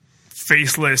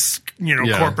faceless,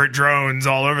 corporate drones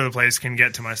all over the place can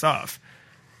get to my stuff.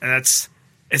 And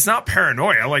it's not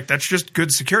paranoia. Like, that's just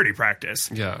good security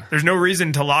practice. Yeah. There's no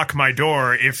reason to lock my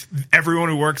door if everyone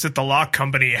who works at the lock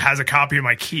company has a copy of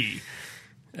my key.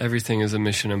 Everything is a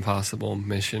Mission Impossible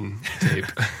mission tape.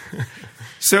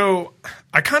 So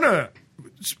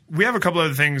we have a couple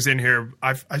other things in here.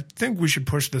 I think we should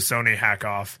push the Sony hack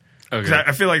off. Okay. 'Cause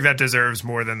I feel like that deserves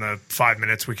more than the 5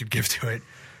 minutes we could give to it.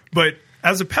 But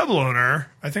as a Pebble owner,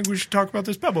 I think we should talk about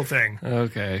this Pebble thing.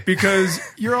 Okay. Because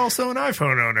you're also an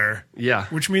iPhone owner. Yeah.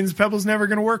 Which means Pebble's never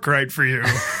going to work right for you.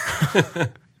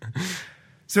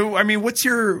 So, I mean, what's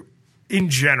your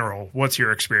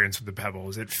experience with the Pebble?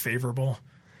 Is it favorable?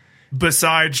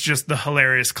 Besides just the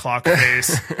hilarious clock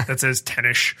face that says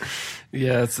 10ish.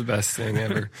 Yeah, it's the best thing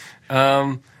ever.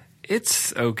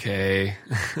 It's okay.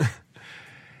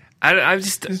 I'm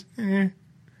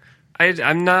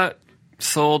not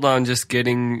sold on just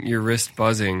getting your wrist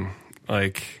buzzing.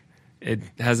 Like, it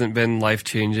hasn't been life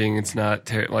changing. It's not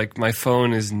like my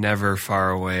phone is never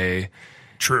far away.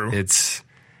 True.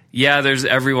 There's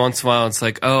every once in a while it's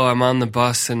like, oh, I'm on the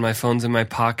bus and my phone's in my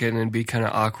pocket and it'd be kind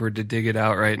of awkward to dig it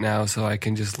out right now, so I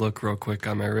can just look real quick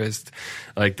on my wrist.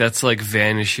 Like, that's like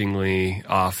vanishingly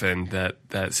often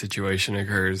that situation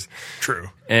occurs. True.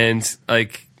 And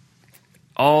like,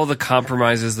 all the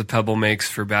compromises the Pebble makes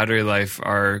for battery life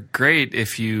are great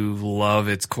if you love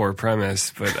its core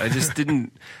premise, but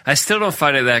I still don't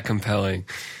find it that compelling.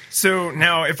 So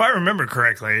now, if I remember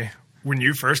correctly, when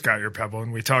you first got your Pebble,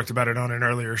 and we talked about it on an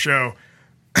earlier show,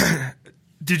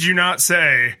 did you not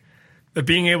say that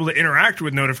being able to interact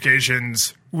with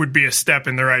notifications would be a step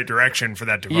in the right direction for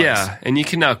that device? Yeah, and you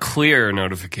can now clear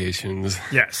notifications.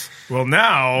 Yes. Well,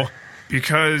 now,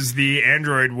 because the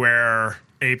Android Wear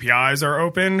APIs are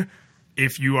open,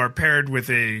 if you are paired with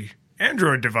a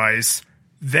Android device,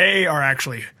 they're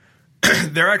actually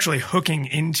hooking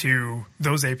into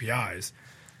those APIs.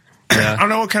 Yeah. I don't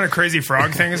know what kind of crazy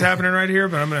frog thing is happening right here,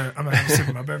 but I'm gonna have a sip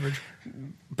of my beverage.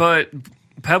 But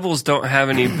Pebbles don't have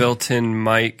any built-in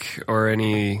mic or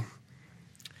any.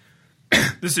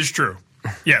 This is true.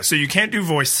 Yeah, so you can't do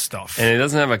voice stuff, and it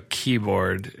doesn't have a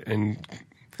keyboard. And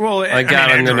well, my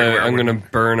God, I'm gonna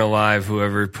burn alive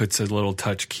whoever puts a little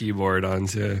touch keyboard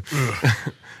onto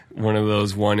one of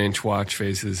those 1-inch watch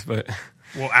faces. But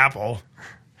Apple,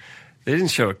 they didn't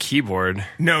show a keyboard.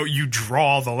 No, you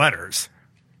draw the letters.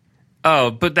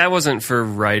 Oh, but that wasn't for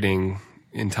writing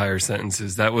entire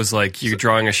sentences. That was like you're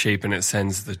drawing a shape and it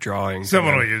sends the drawing.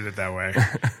 Someone will use it that way.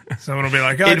 Someone will be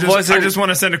like, I just want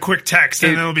to send a quick text,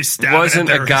 and then it'll be stabbed. It wasn't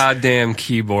a goddamn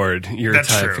keyboard you're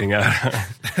typing out.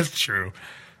 That's true.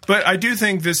 But I do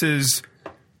think this is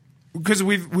because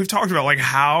we've talked about, like,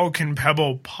 how can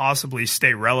Pebble possibly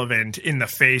stay relevant in the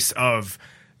face of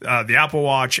the Apple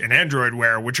Watch and Android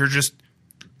Wear, which are just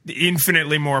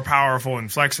infinitely more powerful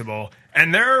and flexible.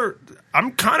 And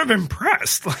I'm kind of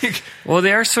impressed. Like, well,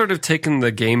 they are sort of taking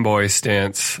the Game Boy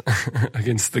stance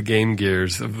against the Game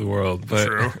Gears of the world, but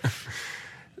true.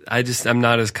 I'm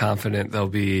not as confident they'll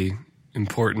be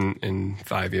important in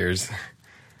 5 years.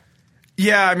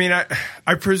 Yeah, I mean,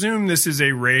 I presume this is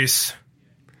a race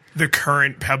the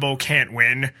current Pebble can't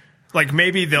win. Like,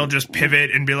 maybe they'll just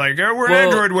pivot and be like, oh, we're an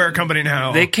Android Wear company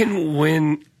now. They can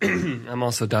win. I'm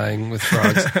also dying with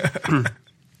frogs.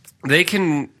 They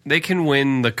can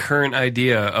win the current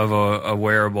idea of a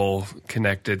wearable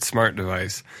connected smart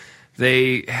device.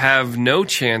 They have no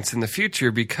chance in the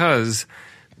future because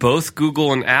both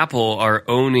Google and Apple are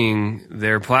owning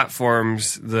their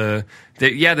platforms. They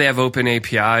have open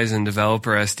APIs and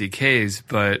developer SDKs,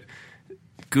 but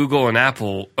Google and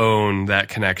Apple own that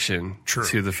connection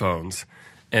to the phones.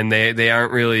 And they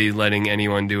aren't really letting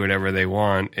anyone do whatever they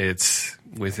want. It's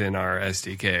within our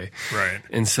SDK. Right.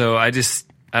 And so I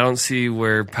don't see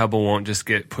where Pebble won't just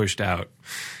get pushed out.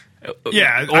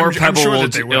 Yeah, or I'm Pebble sure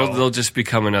they'll just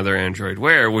become another Android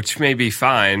Wear, which may be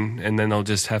fine, and then they'll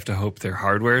just have to hope their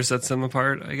hardware sets them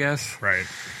apart, I guess. Right.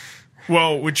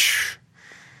 Well, which,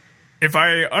 if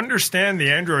I understand the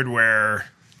Android Wear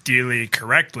dealie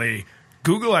correctly,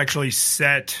 Google actually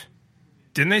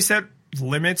didn't they set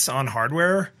limits on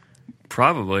hardware?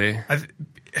 Probably.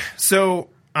 So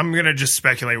I'm going to just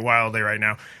speculate wildly right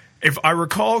now. If I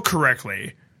recall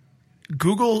correctly,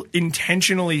 Google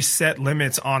intentionally set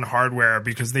limits on hardware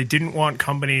because they didn't want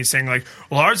companies saying, like,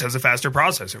 well, ours has a faster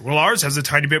processor. Well, ours has a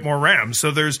tiny bit more RAM. So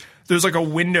there's like a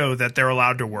window that they're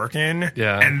allowed to work in.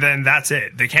 Yeah. And then that's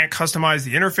it. They can't customize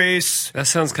the interface. That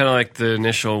sounds kind of like the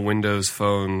initial Windows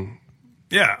Phone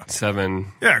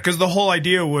 7. Yeah, because the whole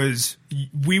idea was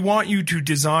we want you to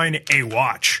design a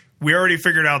watch. We already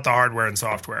figured out the hardware and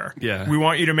software. Yeah. We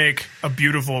want you to make a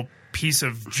beautiful piece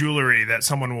of jewelry that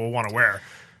someone will want to wear.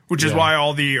 which is Yeah. why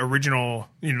all the original,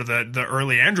 the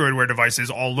early Android Wear devices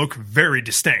all look very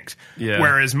distinct. Yeah.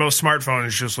 Whereas most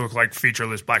smartphones just look like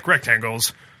featureless black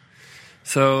rectangles.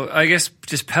 So I guess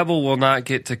just Pebble will not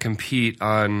get to compete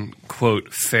on,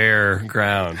 quote, fair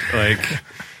ground. Like,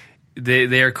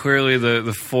 they are clearly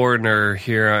the foreigner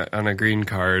here on a green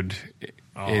card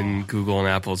in Google and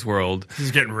Apple's world. This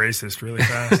is getting racist really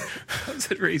fast.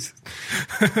 How's it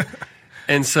racist?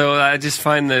 And so I just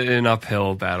find that an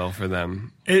uphill battle for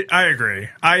them. I agree.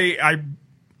 I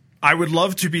would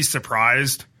love to be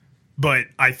surprised, but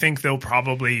I think they'll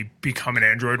probably become an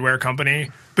Android Wear company.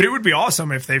 But it would be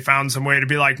awesome if they found some way to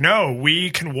be like, no, we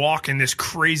can walk in this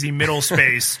crazy middle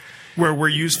space where we're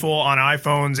useful on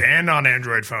iPhones and on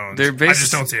Android phones. I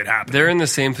just don't see it happening. They're in the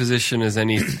same position as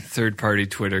any third-party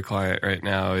Twitter client right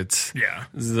now. It's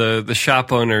the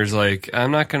shop owner's like,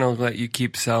 I'm not going to let you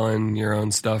keep selling your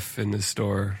own stuff in the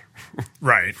store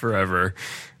right forever.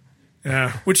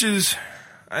 Yeah, which is,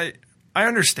 I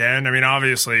understand. I mean,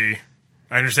 obviously,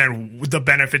 I understand the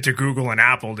benefit to Google and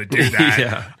Apple to do that.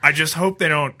 Yeah. I just hope they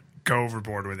don't go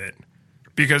overboard with it.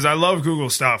 Because I love Google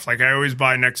stuff. Like, I always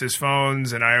buy Nexus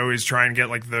phones, and I always try and get,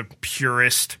 like, the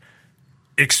purest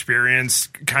experience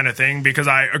kind of thing, because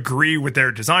I agree with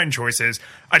their design choices.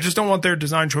 I just don't want their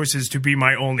design choices to be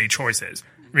my only choices.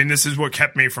 I mean, this is what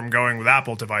kept me from going with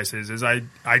Apple devices, is I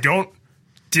don't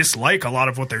dislike a lot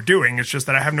of what they're doing. It's just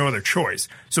that I have no other choice.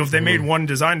 So if they made one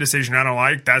design decision I don't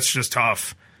like, that's just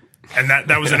tough. And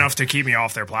that was enough to keep me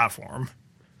off their platform.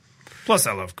 Plus,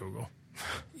 I love Google.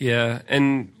 Yeah,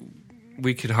 and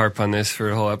we could harp on this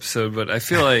for a whole episode, but I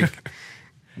feel like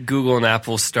Google and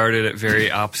Apple started at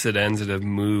very opposite ends and have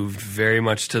moved very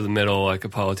much to the middle, like a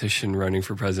politician running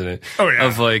for president. Oh, yeah.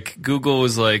 Of like, Google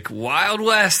was like, Wild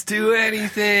West, do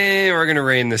anything, we're going to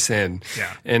rein this in.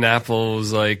 Yeah. And Apple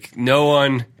was like, no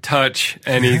one touch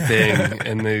anything.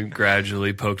 And they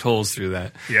gradually poked holes through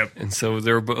that. Yep. And so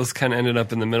they were both kind of ended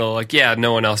up in the middle, like, yeah,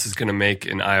 no one else is going to make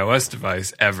an iOS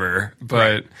device ever, but...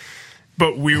 Right.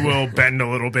 But we will bend a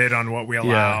little bit on what we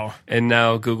allow. Yeah. And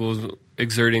now Google's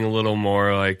exerting a little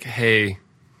more like, hey,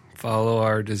 follow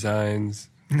our designs.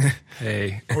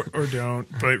 Hey. Or don't,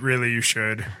 but really you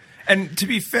should. And to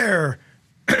be fair,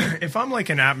 if I'm like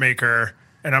an app maker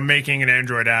and I'm making an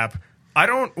Android app, I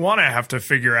don't want to have to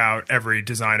figure out every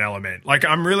design element. Like,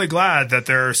 I'm really glad that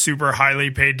there are super highly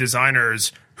paid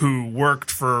designers who worked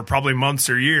for probably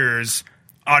months or years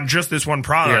on just this one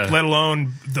product, let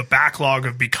alone the backlog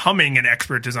of becoming an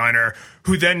expert designer,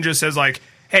 who then just says like,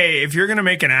 hey, if you're going to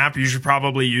make an app, you should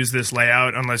probably use this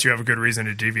layout unless you have a good reason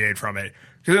to deviate from it.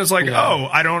 Because it's like, oh,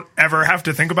 I don't ever have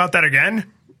to think about that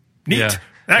again? Neat. Yeah. Thanks.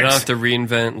 I don't have to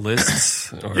reinvent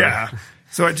lists. Or, yeah.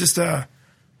 So I just... we're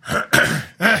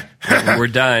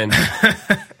dying.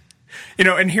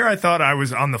 And here I thought I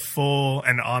was on the full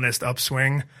and honest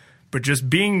upswing, but just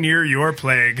being near your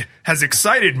plague has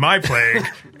excited my plague,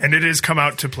 and it has come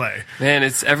out to play. Man,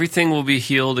 everything will be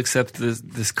healed except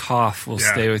this cough will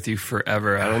stay with you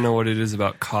forever. I don't know what it is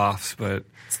about coughs, but...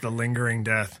 It's the lingering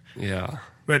death. Yeah.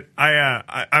 But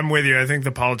I'm with you. I think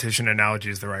the politician analogy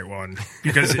is the right one,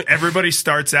 because everybody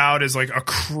starts out as like a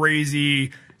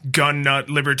crazy gun nut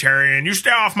libertarian. You stay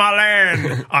off my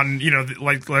land on,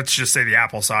 like, let's just say the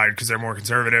Apple side, because they're more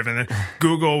conservative. And then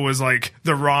Google was like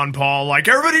the Ron Paul, like,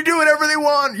 everybody do whatever they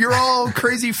want. You're all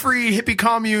crazy free hippie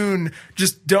commune.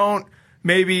 Just don't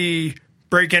maybe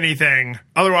break anything.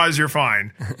 Otherwise, you're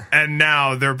fine. And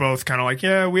now they're both kind of like,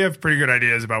 yeah, we have pretty good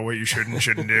ideas about what you should and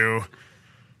shouldn't do.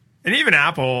 And even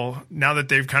Apple, now that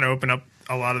they've kind of opened up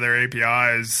a lot of their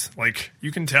APIs, like,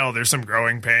 you can tell there's some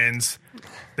growing pains.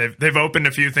 They've opened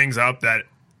a few things up that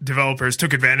developers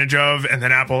took advantage of, and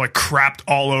then Apple like crapped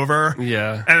all over.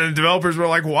 Yeah. And the developers were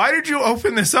like, why did you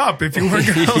open this up if you weren't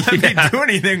going to let me do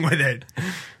anything with it?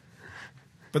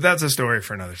 But that's a story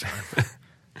for another time.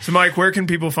 So, Mike, where can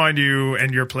people find you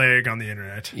and your plague on the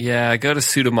internet? Yeah, go to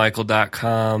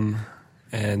pseudomichael.com,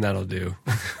 and that'll do.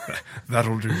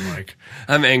 That'll do, Mike.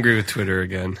 I'm angry with Twitter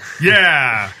again.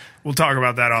 Yeah. We'll talk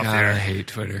about that off the air. I hate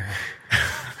Twitter.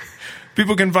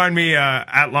 People can find me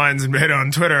at Lines in Beta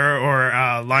on Twitter or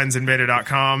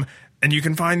linesinbeta.com. And you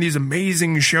can find these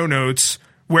amazing show notes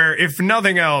where, if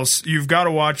nothing else, you've got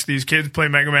to watch these kids play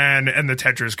Mega Man and the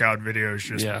Tetris God videos.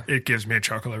 It gives me a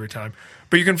chuckle every time.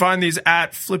 But you can find these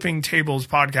at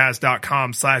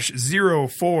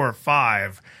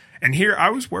flippingtablespodcast.com/045. And here I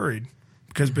was worried,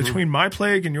 because between my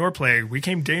plague and your plague, we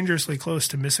came dangerously close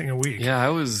to missing a week. Yeah, I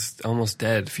was almost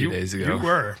dead a few days ago. You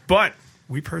were, but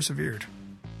we persevered.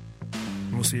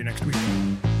 We'll see you next week.